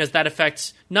effect, because that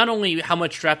affects not only how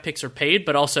much draft picks are paid,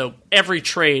 but also every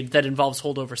trade that involves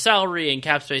holdover salary and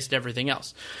cap space and everything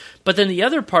else. But then the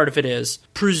other part of it is,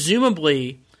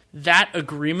 presumably, that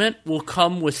agreement will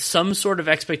come with some sort of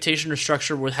expectation or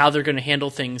structure with how they're going to handle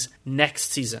things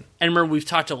next season. And remember, we've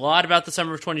talked a lot about the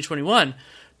summer of 2021,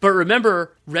 but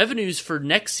remember, revenues for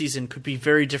next season could be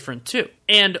very different too.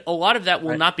 And a lot of that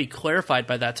will not be clarified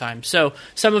by that time. So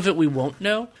some of it we won't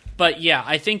know. But yeah,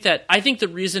 I think the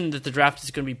reason that the draft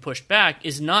is going to be pushed back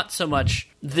is not so much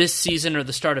this season or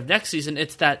the start of next season.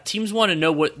 It's that teams want to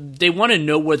know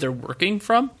where they're working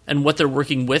from and what they're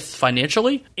working with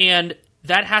financially, and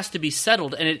that has to be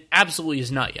settled, and it absolutely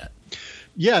is not yet.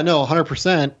 Yeah, no,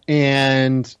 100%,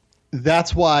 and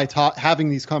that's why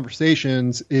having these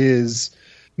conversations is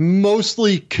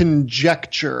mostly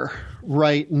conjecture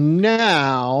right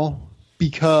now,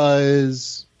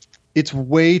 because it's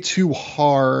way too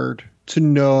hard to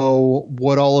know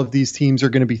what all of these teams are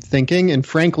going to be thinking. And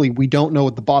frankly, we don't know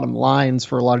what the bottom lines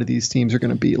for a lot of these teams are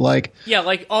going to be. I'll give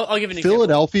an example.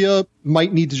 Philadelphia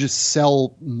might need to just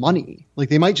sell money. Like,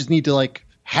 they might just need to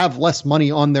have less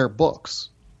money on their books.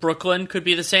 Brooklyn could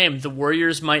be the same. The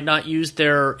Warriors might not use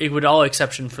their Iguodala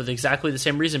exception for exactly the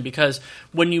same reason, because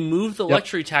when you move the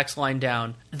luxury tax line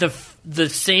down, the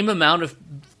same amount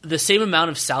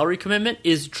of salary commitment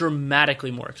is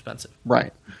dramatically more expensive.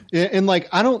 Right. And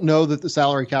I don't know that the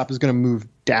salary cap is going to move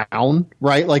down,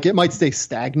 right? It might stay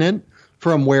stagnant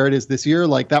from where it is this year.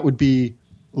 That would be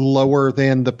lower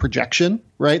than the projection,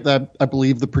 right? That I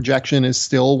believe the projection is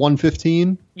still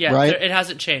 115. Yeah, right? It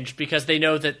hasn't changed because they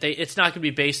know that it's not going to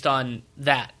be based on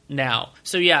that now.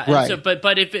 So yeah, right. So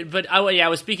I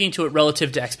was speaking to it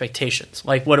relative to expectations,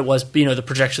 like what it was, the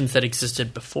projections that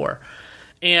existed before.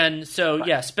 And so,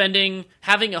 having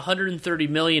 $130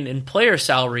 million in player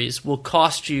salaries will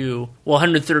cost you,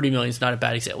 $130 million is not a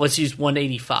bad example. Let's use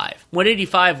 $185.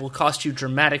 $185 will cost you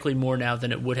dramatically more now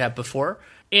than it would have before.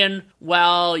 And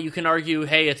while you can argue,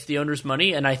 hey, it's the owner's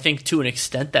money, and I think to an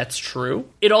extent that's true,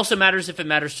 it also matters if it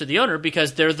matters to the owner,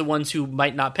 because they're the ones who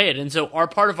might not pay it. And so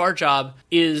part of our job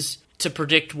is to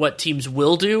predict what teams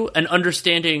will do, and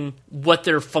understanding what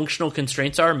their functional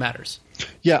constraints are matters.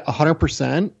 Yeah,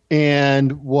 100%.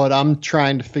 And what I'm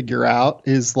trying to figure out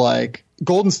is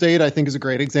Golden State, I think, is a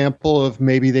great example of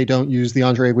maybe they don't use the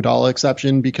Andre Iguodala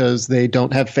exception because they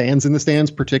don't have fans in the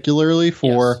stands, particularly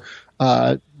for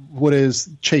what is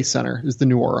Chase Center is the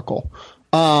new Oracle.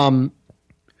 Toronto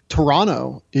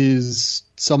is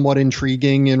somewhat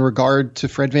intriguing in regard to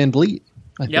Fred VanVleet,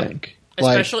 I think.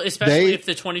 Especially if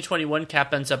the 2021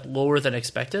 cap ends up lower than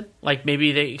expected.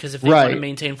 Because if they want to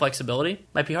maintain flexibility,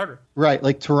 might be harder.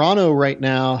 Right. Toronto right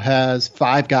now has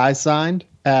 5 guys signed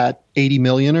at $80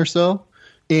 million or so.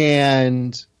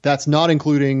 And that's not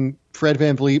including Fred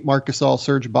VanVleet, Marc Gasol,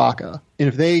 Serge Ibaka. And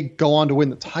if they go on to win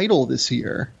the title this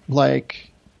year,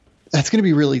 that's going to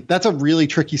be that's a really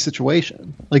tricky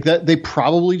situation. They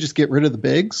probably just get rid of the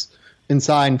bigs and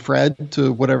sign Fred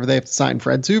to whatever they have to sign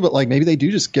Fred to. But maybe they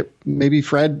do just maybe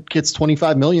Fred gets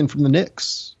 $25 million from the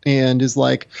Knicks and is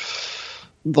the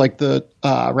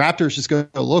Raptors just go,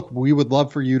 look, we would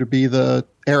love for you to be the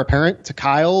heir apparent to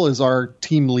Kyle as our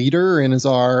team leader and as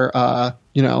our,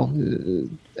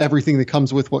 everything that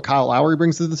comes with what Kyle Lowry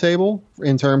brings to the table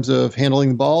in terms of handling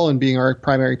the ball and being our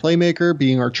primary playmaker,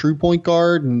 being our true point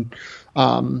guard. And,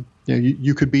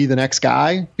 you could be the next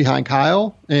guy behind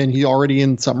Kyle, and he already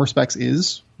in some respects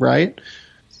is, right?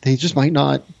 They just might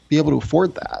not be able to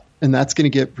afford that. And that's going to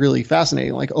get really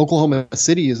fascinating. Oklahoma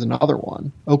City is another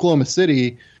one. Oklahoma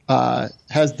City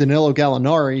has Danilo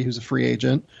Gallinari, who's a free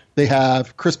agent. They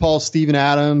have Chris Paul, Steven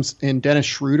Adams, and Dennis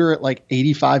Schroeder at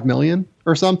 $85 million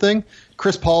or something.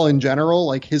 Chris Paul in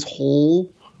general, his whole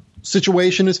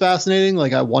situation is fascinating.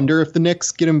 I wonder if the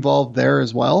Knicks get involved there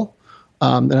as well.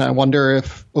 And I wonder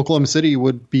if Oklahoma City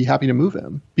would be happy to move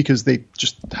him because they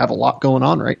just have a lot going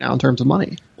on right now in terms of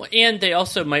money. Well, and they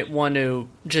also might want to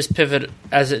just pivot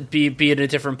as it be in a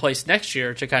different place next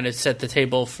year to kind of set the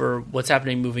table for what's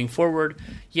happening moving forward.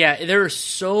 Yeah, there are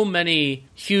so many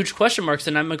huge question marks,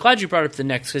 and I'm glad you brought up the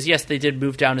Knicks because, yes, they did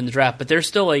move down in the draft, but they're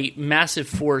still a massive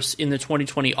force in the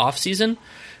 2020 offseason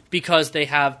because they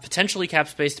have potentially cap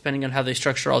space depending on how they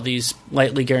structure all these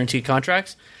lightly guaranteed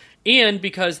contracts. And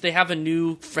because they have a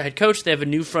new head coach, they have a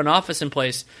new front office in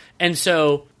place. And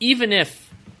so even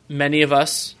if many of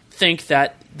us think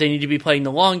that they need to be playing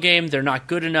the long game, they're not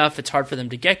good enough, it's hard for them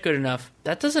to get good enough,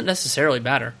 that doesn't necessarily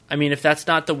matter. I mean, if that's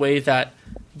not the way that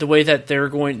the way that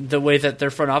their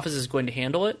front office is going to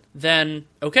handle it, then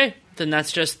okay, then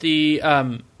that's just the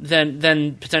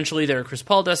then potentially they're a Chris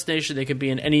Paul destination. They could be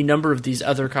in any number of these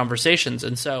other conversations,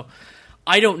 and so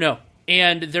I don't know.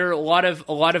 And there are a lot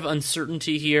of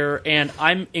uncertainty here, and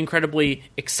I'm incredibly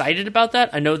excited about that.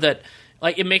 I know that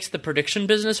it makes the prediction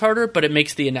business harder, but it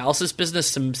makes the analysis business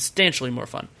substantially more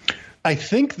fun. I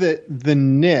think that the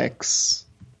Knicks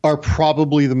are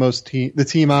probably the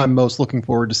team I'm most looking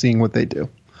forward to seeing what they do.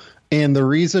 And the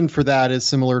reason for that is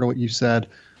similar to what you said.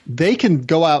 They can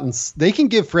go out and they can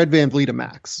give Fred VanVleet a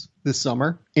max this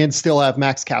summer and still have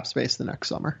max cap space the next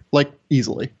summer,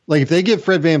 easily. If they give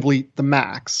Fred VanVleet the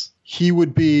max,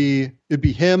 it'd be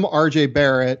him, RJ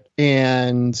Barrett,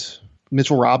 and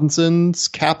Mitchell Robinson's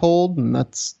cap hold, and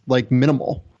that's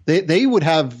minimal. They would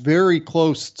have very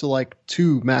close to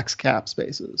 2 max cap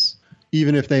spaces,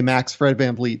 even if they max Fred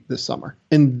VanVleet this summer.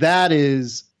 And that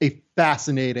is a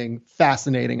fascinating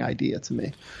idea to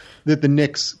me. That the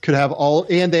Knicks could have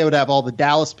they would have all the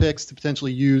Dallas picks to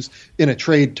potentially use in a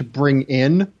trade to bring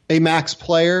in a max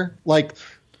player.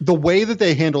 The way that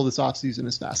they handle this offseason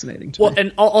is fascinating to me.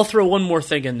 And I'll throw one more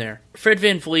thing in there. Fred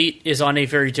VanVleet is on a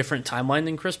very different timeline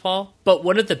than Chris Paul, but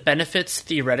one of the benefits,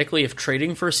 theoretically, of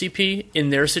trading for CP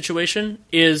in their situation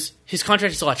is his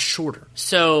contract is a lot shorter.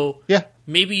 So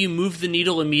maybe you move the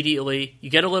needle immediately,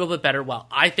 you get a little bit better. Well,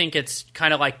 I think it's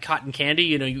kind of like cotton candy.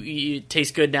 You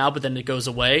taste good now, but then it goes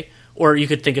away. Or you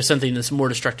could think of something that's more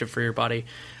destructive for your body.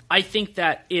 I think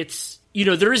that it's...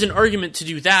 there is an argument to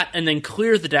do that and then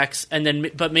clear the decks,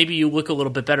 but maybe you look a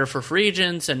little bit better for free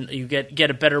agents and you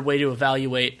get a better way to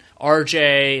evaluate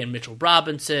RJ and Mitchell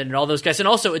Robinson and all those guys. And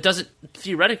also, it doesn't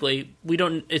theoretically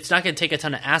it's not going to take a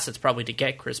ton of assets probably to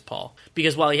get Chris Paul,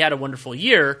 because while he had a wonderful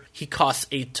year, he costs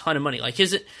a ton of money.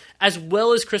 As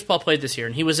well as Chris Paul played this year,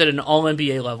 and he was at an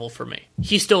all-NBA level for me,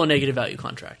 he's still a negative value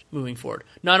contract moving forward.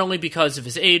 Not only because of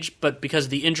his age, but because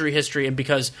of the injury history and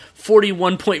because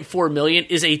 $41.4 million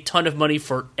is a ton of money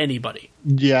for anybody.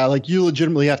 Yeah, you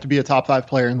legitimately have to be a top 5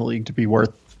 player in the league to be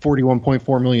worth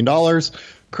 $41.4 million.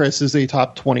 Chris is a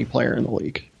top 20 player in the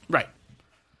league. Right.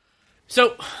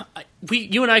 So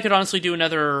you and I could honestly do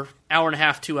another hour and a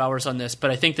half, 2 hours on this,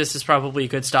 but I think this is probably a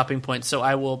good stopping point. So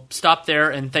I will stop there,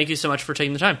 and thank you so much for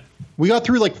taking the time. We got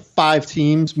through 5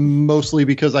 teams, mostly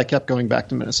because I kept going back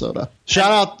to Minnesota.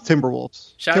 Shout out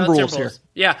Timberwolves. Timberwolves here.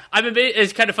 Yeah,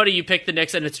 it's kind of funny you picked the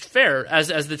Knicks, and it's fair as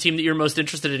the team that you're most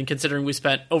interested in, considering we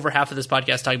spent over half of this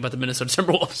podcast talking about the Minnesota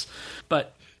Timberwolves.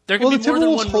 But there can be more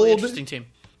than one really interesting team.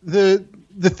 The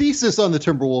thesis on the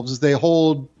Timberwolves is they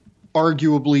hold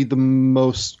arguably the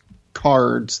most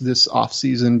cards this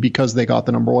offseason because they got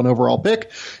the number 1 overall pick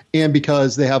and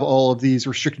because they have all of these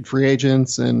restricted free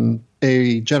agents and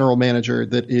a general manager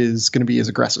that is going to be as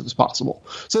aggressive as possible.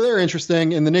 So they're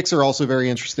interesting, and the Knicks are also very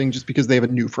interesting just because they have a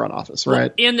new front office,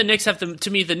 right? Well, and the Knicks have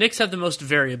the Knicks have the most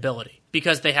variability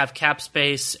because they have cap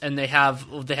space and they have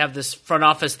this front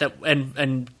office that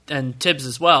and Tibbs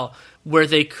as well, where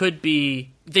they could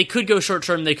go short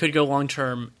term, they could go long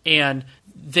term, and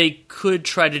they could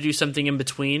try to do something in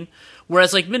between.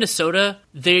 Whereas Minnesota,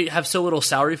 they have so little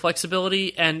salary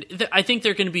flexibility, and I think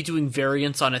they're going to be doing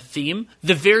variance on a theme.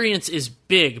 The variance is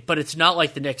big, but it's not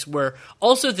like the Knicks, where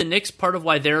also the Knicks, part of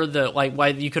why they're why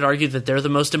you could argue that they're the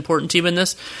most important team in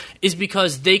this is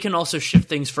because they can also shift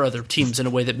things for other teams in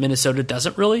a way that Minnesota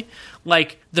doesn't really.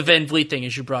 Like the VanVleet thing,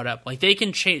 as you brought up. They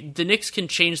can change, the Knicks can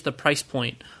change the price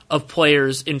point of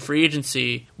players in free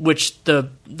agency, which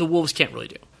the Wolves can't really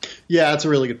do. Yeah, that's a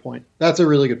really good point.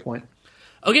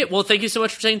 Okay, well, thank you so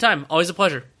much for taking time. Always a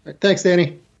pleasure. Thanks,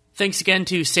 Danny. Thanks again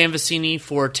to Sam Vecenie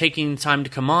for taking the time to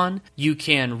come on. You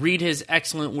can read his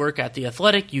excellent work at The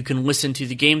Athletic. You can listen to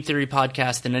the Game Theory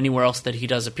podcast and anywhere else that he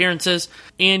does appearances.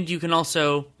 And you can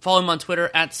also follow him on Twitter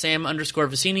at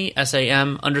Sam_Vecenie,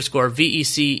 SAM_VECENIE.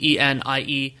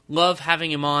 Love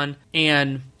having him on.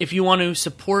 And if you want to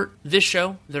support this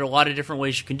show, there are a lot of different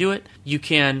ways you can do it. You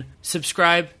can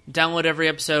subscribe, download every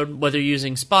episode, whether you're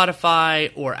using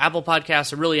Spotify or Apple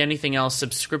Podcasts or really anything else.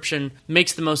 Subscription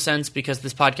makes the most sense because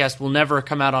this podcast will never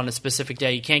come out on a specific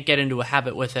day. You can't get into a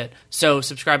habit with it. So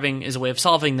subscribing is a way of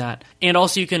solving that. And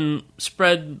also you can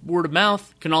spread word of mouth.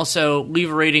 You can also leave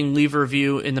a rating, leave a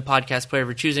review in the podcast player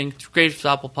you're choosing. It's great for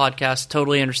Apple Podcasts.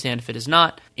 Totally understand if it is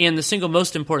not. And the single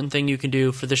most important thing you can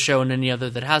do for the show and any other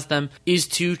that has them is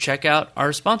to check out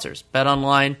our sponsors.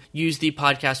 BetOnline, use the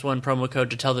Podcast One promo code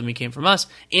to tell them you came from us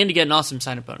and to get an awesome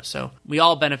sign-up bonus. So we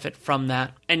all benefit from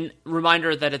that. And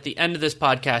reminder that at the end of this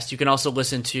podcast, you can also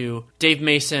listen to Dave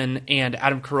Mason and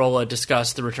Adam Carolla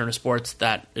discuss the return of sports.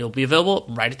 That it'll be available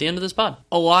right at the end of this pod.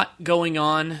 A lot going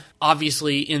on,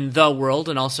 obviously, in the world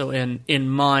and also in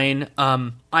mine.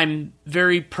 I'm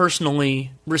very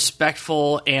personally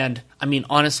respectful, and I mean,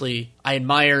 honestly, I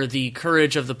admire the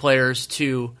courage of the players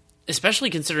to, especially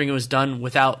considering it was done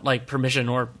without like permission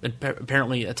or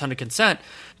apparently a ton of consent,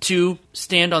 to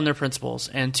stand on their principles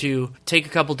and to take a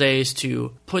couple days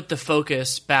to put the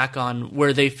focus back on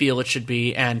where they feel it should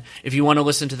be. And if you want to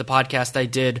listen to the podcast I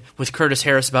did with Curtis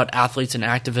Harris about athletes and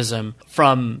activism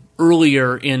from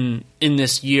earlier in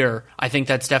this year, I think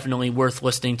that's definitely worth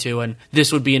listening to. And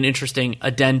this would be an interesting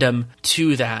addendum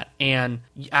to that. And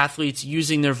athletes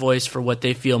using their voice for what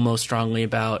they feel most strongly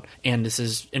about. And this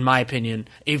is, in my opinion,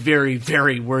 a very,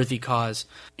 very worthy cause.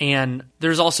 And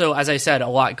there's also, as I said, a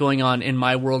lot going on in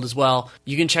my world as well.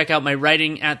 You can check out my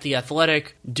writing at The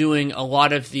Athletic, doing a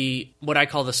lot of the, what I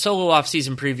call the solo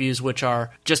off-season previews, which are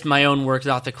just my own work,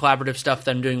 not the collaborative stuff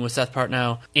that I'm doing with Seth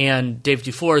Partnow and Dave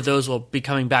Dufour. Those will be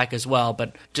coming back as well,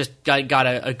 but just got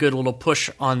a good little push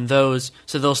on those.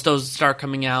 So those start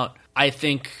coming out, I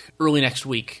think, early next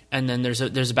week. And then there's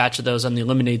a batch of those on the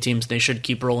eliminated teams. They should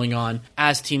keep rolling on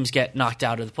as teams get knocked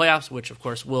out of the playoffs, which, of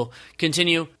course, will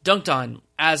continue. Dunked On,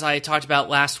 as I talked about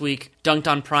last week, Dunked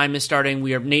On Prime is starting.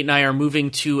 Nate and I are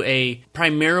moving to a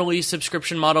primarily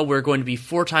subscription model. We're going to be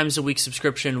 4 times a week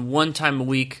subscription, 1 time a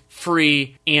week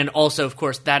free. And also, of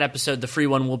course, that episode, the free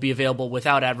one, will be available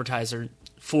without advertiser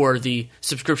for the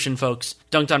subscription folks.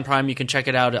 Dunked On Prime, you can check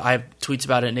it out. I have tweets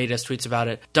about it. Nate has tweets about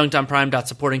it.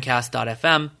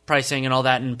 dunkedonprime.supportingcast.fm. Pricing and all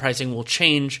that, and pricing will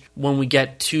change when we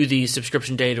get to the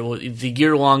subscription date. The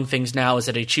year-long things now is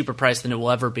at a cheaper price than it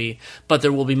will ever be, but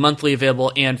there will be monthly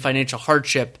available and financial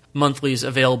hardship monthlies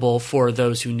available for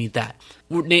those who need that.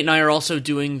 Nate and I are also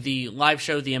doing the live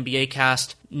show, the NBA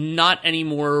Cast, not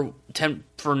anymore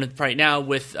for right now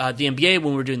with the NBA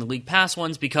when we're doing the League Pass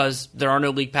ones, because there are no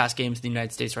League Pass games in the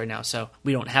United States right now, so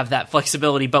we don't have that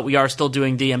flexibility, but we are still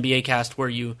doing the NBA Cast where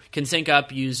you can sync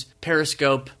up, use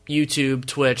Periscope, YouTube,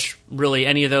 Twitch, really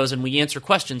any of those, and we answer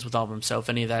questions with all of them. So if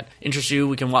any of that interests you,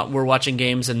 we're watching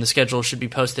games, and the schedule should be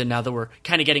posted now that we're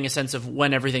kind of getting a sense of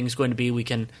when everything's going to be. We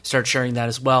can start sharing that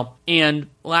as well. And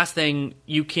last thing,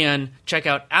 you can check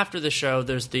out after the show,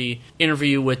 there's the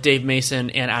interview with Dave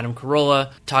Mason and Adam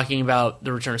Carolla talking about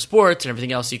the return of sports and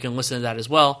everything else. You can listen to that as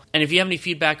well. And if you have any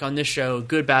feedback on this show,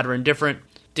 good, bad, or indifferent,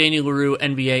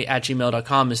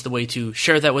 DanielLaRueNBA@gmail.com is the way to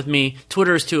share that with me.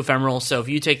 Twitter is too ephemeral, so if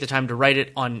you take the time to write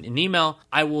it on an email,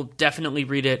 I will definitely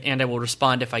read it and I will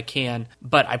respond if I can,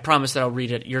 but I promise that I'll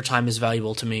read it. Your time is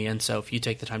valuable to me, and so if you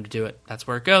take the time to do it, that's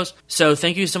where it goes. So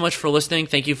thank you so much for listening.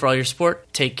 Thank you for all your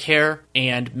support. Take care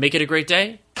and make it a great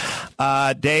day.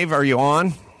 Dave, are you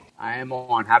on? I am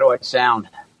on. How do I sound?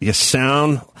 You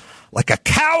sound like a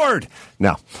coward.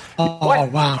 No. Oh,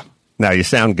 wow. No, you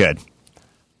sound good.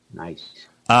 Nice.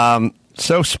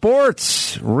 So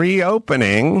sports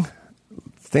reopening,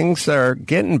 things are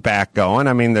getting back going.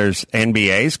 I mean, there's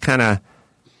NBA's kind of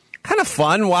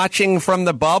fun watching from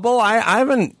the bubble. I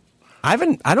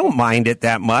don't mind it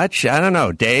that much. I don't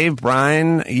know. Dave,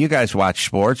 Brian, you guys watch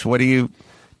sports.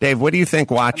 Dave, what do you think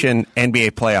watching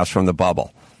NBA playoffs from the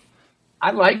bubble?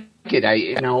 I like it.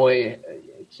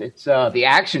 It's the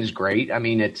action's great. I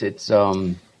mean,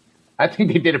 I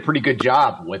think they did a pretty good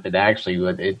job with it, actually.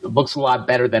 It looks a lot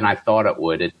better than I thought it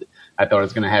would. I thought it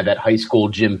was going to have that high school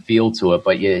gym feel to it,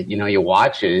 but you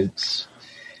watch it,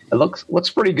 it looks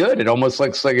pretty good. It almost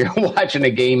looks like you're watching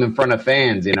a game in front of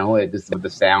fans, just with the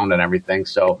sound and everything.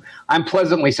 So I'm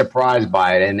pleasantly surprised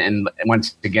by it, and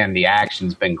once again, the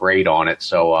action's been great on it.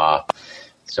 So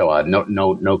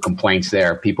no complaints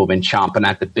there. People have been chomping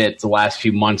at the bit the last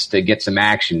few months to get some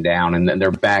action down, and they're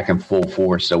back in full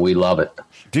force. So we love it.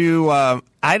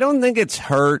 I don't think it's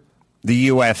hurt the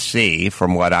UFC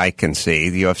from what I can see.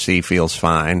 The UFC feels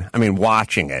fine. I mean,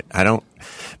 watching it,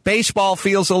 baseball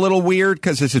feels a little weird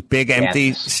because it's just big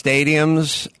empty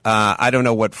stadiums. I don't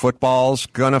know what football's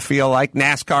going to feel like.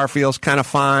 NASCAR feels kind of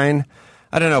fine.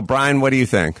 I don't know. Brian, what do you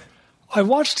think? I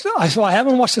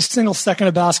haven't watched a single second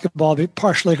of basketball,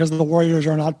 partially because the Warriors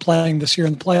are not playing this year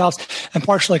in the playoffs, and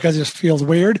partially because it just feels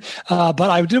weird. But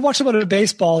I did watch a bit of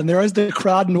baseball, and there is the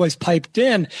crowd noise piped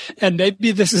in, and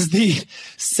maybe this is the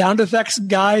sound effects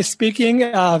guy speaking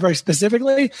very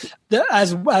specifically.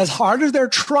 As hard as they're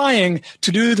trying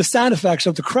to do the sound effects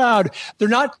of the crowd, they're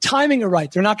not timing it right.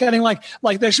 They're not getting like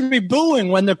they should be booing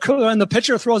when the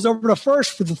pitcher throws over to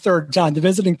first for the third time, the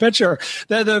visiting pitcher.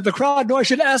 The crowd noise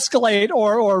should escalate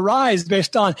or rise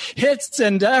based on hits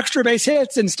and extra base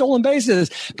hits and stolen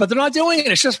bases, but they're not doing it.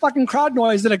 It's just fucking crowd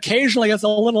noise that occasionally gets a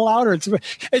little louder.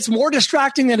 It's more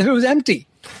distracting than if it was empty.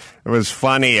 It was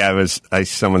funny.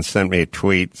 Someone sent me a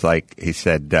tweet. It's like he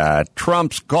said,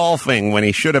 Trump's golfing when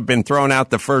he should have been thrown out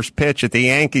the first pitch at the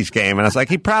Yankees game. And I was like,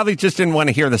 he probably just didn't want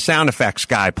to hear the sound effects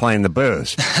guy playing the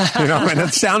booze. And the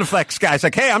sound effects guy's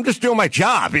like, hey, I'm just doing my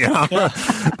job, Yeah.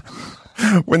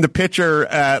 When the pitcher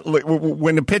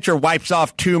wipes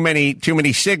off too many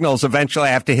signals, eventually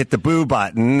I have to hit the boo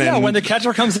button. Yeah, when the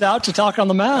catcher comes out to talk on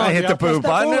the mound, I hit the boo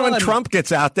button, and when Trump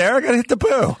gets out there, I got to hit the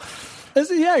boo.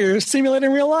 Yeah, you're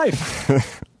simulating real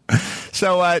life.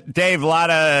 So, Dave, what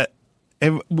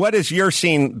has your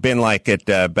scene been like at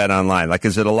Bet Online? Like,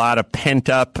 is it a lot of pent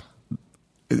up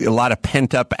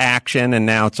action, and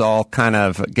now it's all kind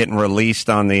of getting released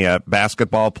on the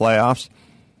basketball playoffs?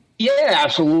 Yeah,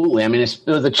 absolutely. I mean, it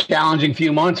was a challenging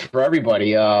few months for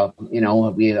everybody. Our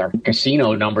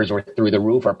casino numbers were through the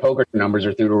roof, our poker numbers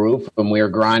are through the roof, and we were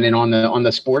grinding on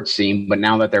the sports scene. But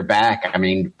now that they're back, I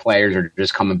mean, players are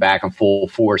just coming back in full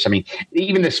force. I mean,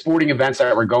 even the sporting events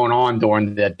that were going on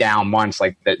during the down months,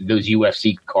 like those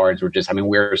UFC cards were just. I mean,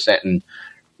 we were setting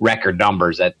record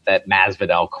numbers. That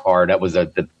Masvidal card, that was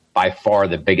by far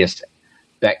the biggest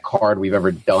bet card we've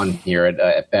ever done here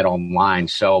at Bet Online.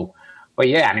 So. But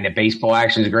yeah, I mean, the baseball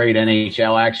action is great.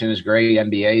 NHL action is great.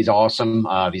 NBA is awesome.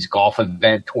 These golf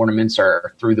event tournaments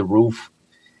are through the roof.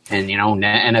 And,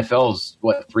 NFL's,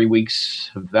 about 3 weeks,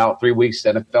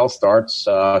 NFL starts.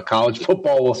 College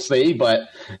football, we'll see. But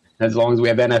as long as we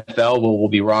have NFL, we'll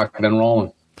be rocking and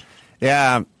rolling.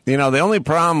 Yeah. The only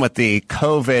problem with the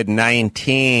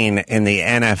COVID-19 in the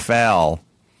NFL,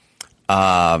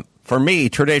 for me,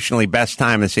 traditionally, best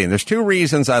time of the season. There's two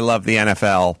reasons I love the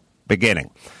NFL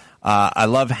beginning. I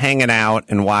love hanging out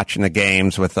and watching the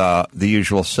games with the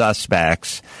usual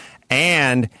suspects,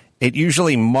 and it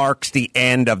usually marks the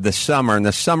end of the summer, and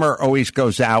the summer always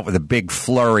goes out with a big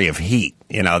flurry of heat.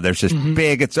 There's this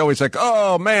big, it's always like,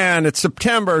 oh, man, it's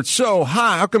September, it's so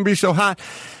hot, how can it be so hot?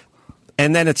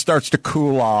 And then it starts to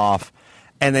cool off,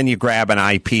 and then you grab an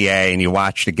IPA and you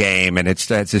watch the game, and it's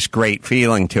this great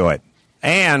feeling to it.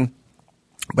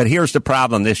 But here's the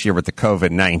problem this year with the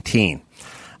COVID-19.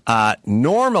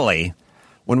 Normally,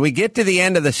 when we get to the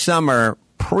end of the summer,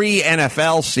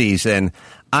 pre-NFL season,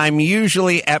 I'm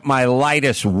usually at my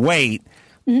lightest weight,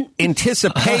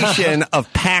 anticipation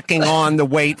of packing on the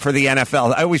weight for the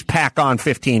NFL. I always pack on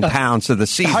 15 pounds of the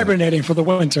season. Hibernating for the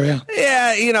winter, yeah.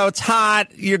 Yeah, it's hot.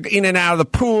 You're in and out of the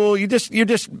pool.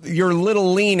 You're a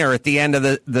little leaner at the end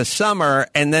of the summer,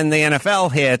 and then the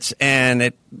NFL hits,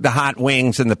 and the hot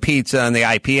wings and the pizza and the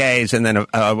IPAs, and then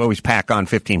I always pack on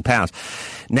 15 pounds.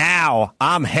 Now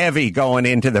I'm heavy going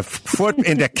into into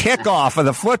kickoff of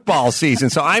the football season,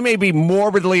 so I may be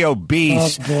morbidly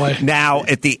obese now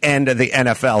at the end of the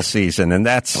NFL season, and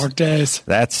that's dark days.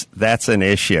 That's an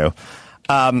issue.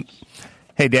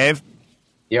 Hey, Dave.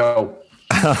 Yo.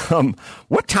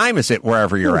 What time is it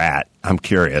wherever you're at? I'm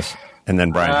curious. And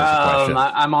then Brian has a question.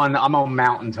 I'm on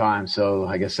Mountain Time, so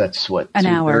I guess that's what, an 2:30?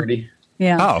 hour.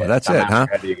 Yeah. Oh, that's it, huh?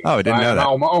 Oh, I didn't know that.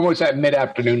 I'm almost at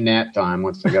mid-afternoon nap time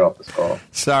once I get off this call.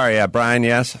 Sorry, Brian,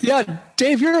 yes? Yeah,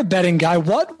 Dave, you're a betting guy.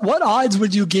 What odds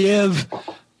would you give?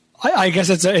 I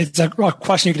guess it's a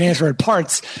question you can answer in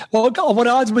parts. Well, what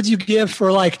odds would you give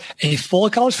for like a full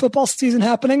college football season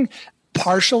happening?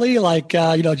 Partially, like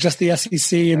just the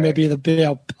SEC and maybe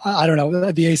the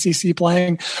ACC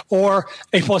playing, or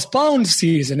a postponed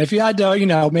season. If you had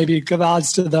to, maybe give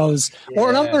odds to those, or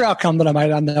another outcome that I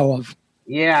might not know of.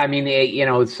 Yeah, I mean,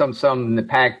 some in the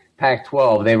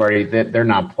Pac-12 they're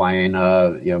not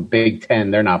playing. Big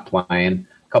Ten they're not playing.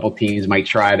 A couple teams might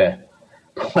try to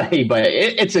play, but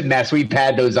it's a mess. We've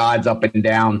had those odds up and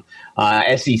down.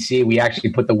 SEC, we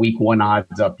actually put the week 1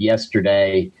 odds up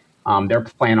yesterday. They're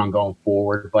planning on going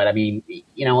forward, but I mean,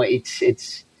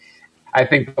 it's. I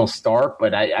think they'll start,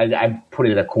 but I put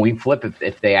it a coin flip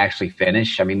if they actually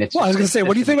finish. I mean, it's. Well, I was going to say,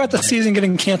 what do you think about the season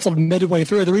getting canceled midway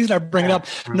through? The reason I bring it up,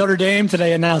 Notre Dame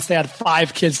today announced they had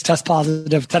 5 kids test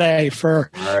positive today for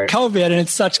COVID, and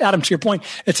it's such, Adam, to your point,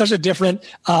 it's such a different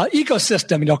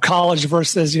ecosystem. College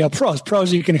versus pros.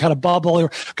 Pros, you can kind of bubble.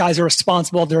 Guys are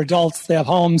responsible. They're adults. They have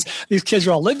homes. These kids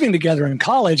are all living together in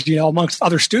college. Amongst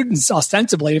other students,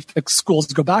 ostensibly, if the schools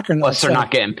go back or not. Plus, they're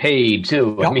not getting paid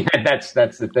too. Yep. I mean, that's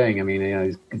the thing. I mean.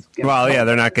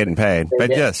 They're not getting paid,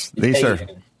 but yes, these are.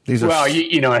 Well,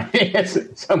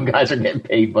 some guys are getting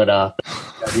paid, but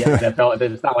NFL,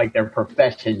 it's not like their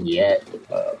profession yet.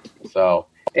 So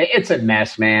it's a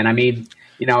mess, man. I mean,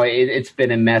 it's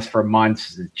been a mess for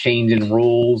months, changing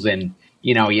rules, and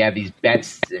you have these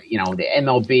bets. The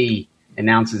MLB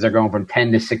announces they're going from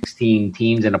 10 to 16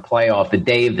 teams in a playoff the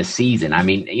day of the season. I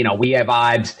mean, we have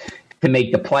odds. to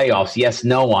make the playoffs, yes,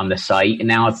 no on the site. And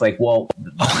now it's like, well,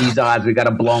 these odds, we got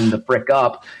to blow them the frick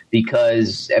up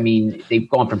because, I mean, they've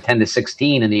gone from 10 to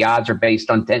 16 and the odds are based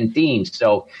on 10 teams.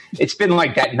 So it's been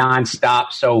like that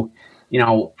nonstop. So,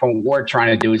 from what we're trying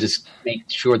to do is just make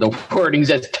sure the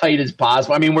wording's as tight as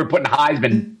possible. I mean, we're putting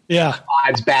Heisman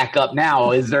odds back up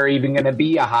now. Is there even going to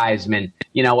be a Heisman?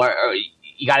 You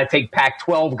got to take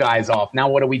Pac-12 guys off. Now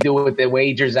what do we do with the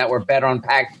wagers that were bet on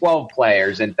Pac-12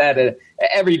 players? And that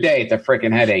every day it's a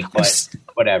freaking headache, but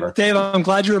whatever. Dave, I'm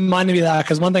glad you reminded me of that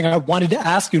because one thing I wanted to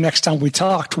ask you next time we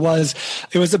talked was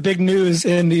it was a big news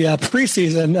in the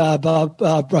preseason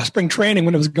about spring training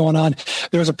when it was going on.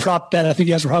 There was a prop bet I think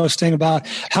you guys were hosting about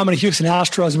how many Houston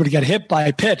Astros would get hit by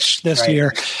a pitch this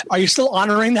year. Are you still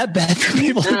honoring that bet for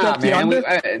people to bet the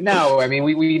under? No, I mean,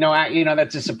 we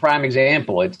that's just a prime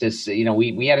example. It's just,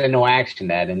 we had a no action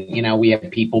that, and, we have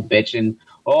people bitching.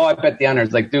 Oh, I bet the under.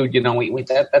 It's like, dude,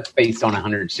 that's based on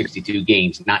 162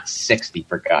 games, not 60,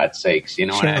 for God's sakes. You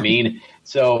know what I mean?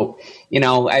 So,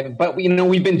 but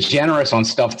we've been generous on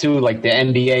stuff too, like the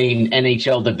NBA and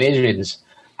NHL divisions.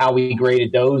 How we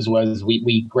graded those was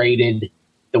we graded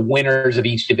the winners of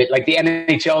each division. Like the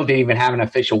NHL didn't even have an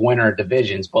official winner of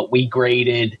divisions, but we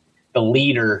graded the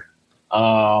leader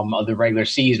of the regular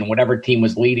season, whatever team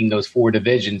was leading those 4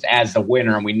 divisions, as the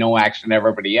winner, and we no action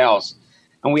everybody else.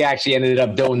 And we actually ended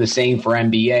up doing the same for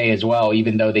NBA as well,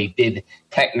 even though they did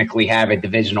technically have a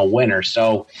divisional winner.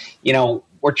 So,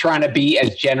 we're trying to be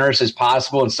as generous as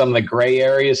possible in some of the gray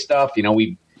area stuff.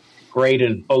 We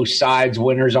graded both sides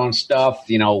winners on stuff,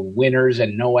 winners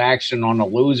and no action on the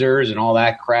losers and all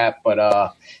that crap. But,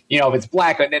 if it's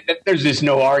black, there's just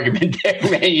no argument there,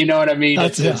 man. You know what I mean?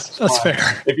 That's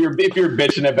fair. If you're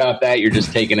bitching about that, you're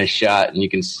just taking a shot, and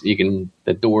you can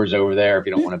the door's over there if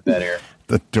you don't want to bet here.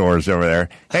 The door's over there.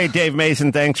 Hey, Dave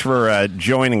Mason, thanks for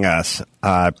joining us.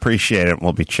 Appreciate it.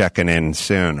 We'll be checking in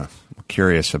soon. I'm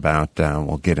curious about,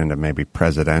 we'll get into maybe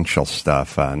presidential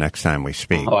stuff next time we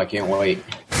speak. Oh, I can't wait.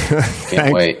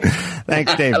 Can't wait.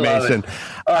 Thanks, Dave Mason.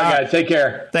 All right, guys, take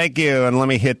care. Thank you. And let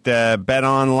me hit Bet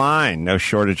Online. No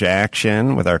shortage of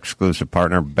action with our exclusive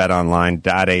partner,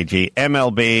 betonline.ag.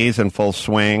 MLB's in full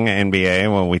swing. NBA,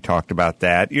 well, we talked about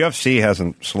that. UFC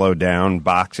hasn't slowed down.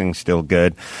 Boxing's still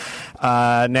good.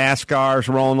 NASCAR's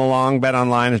rolling along.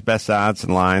 BetOnline is best odds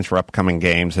and lines for upcoming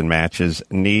games and matches.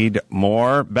 Need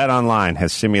more? BetOnline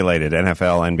has simulated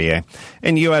NFL, NBA,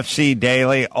 and UFC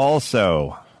daily.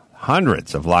 Also,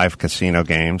 hundreds of live casino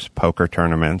games, poker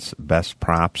tournaments, best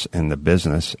props in the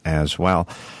business as well.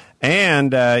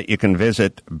 And you can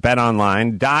visit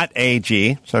betonline.ag.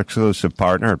 It's our exclusive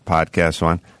partner at Podcast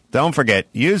One. Don't forget,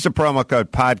 use the promo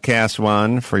code Podcast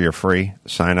One for your free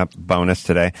sign-up bonus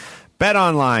today.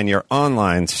 BetOnline, your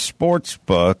online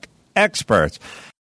sportsbook experts.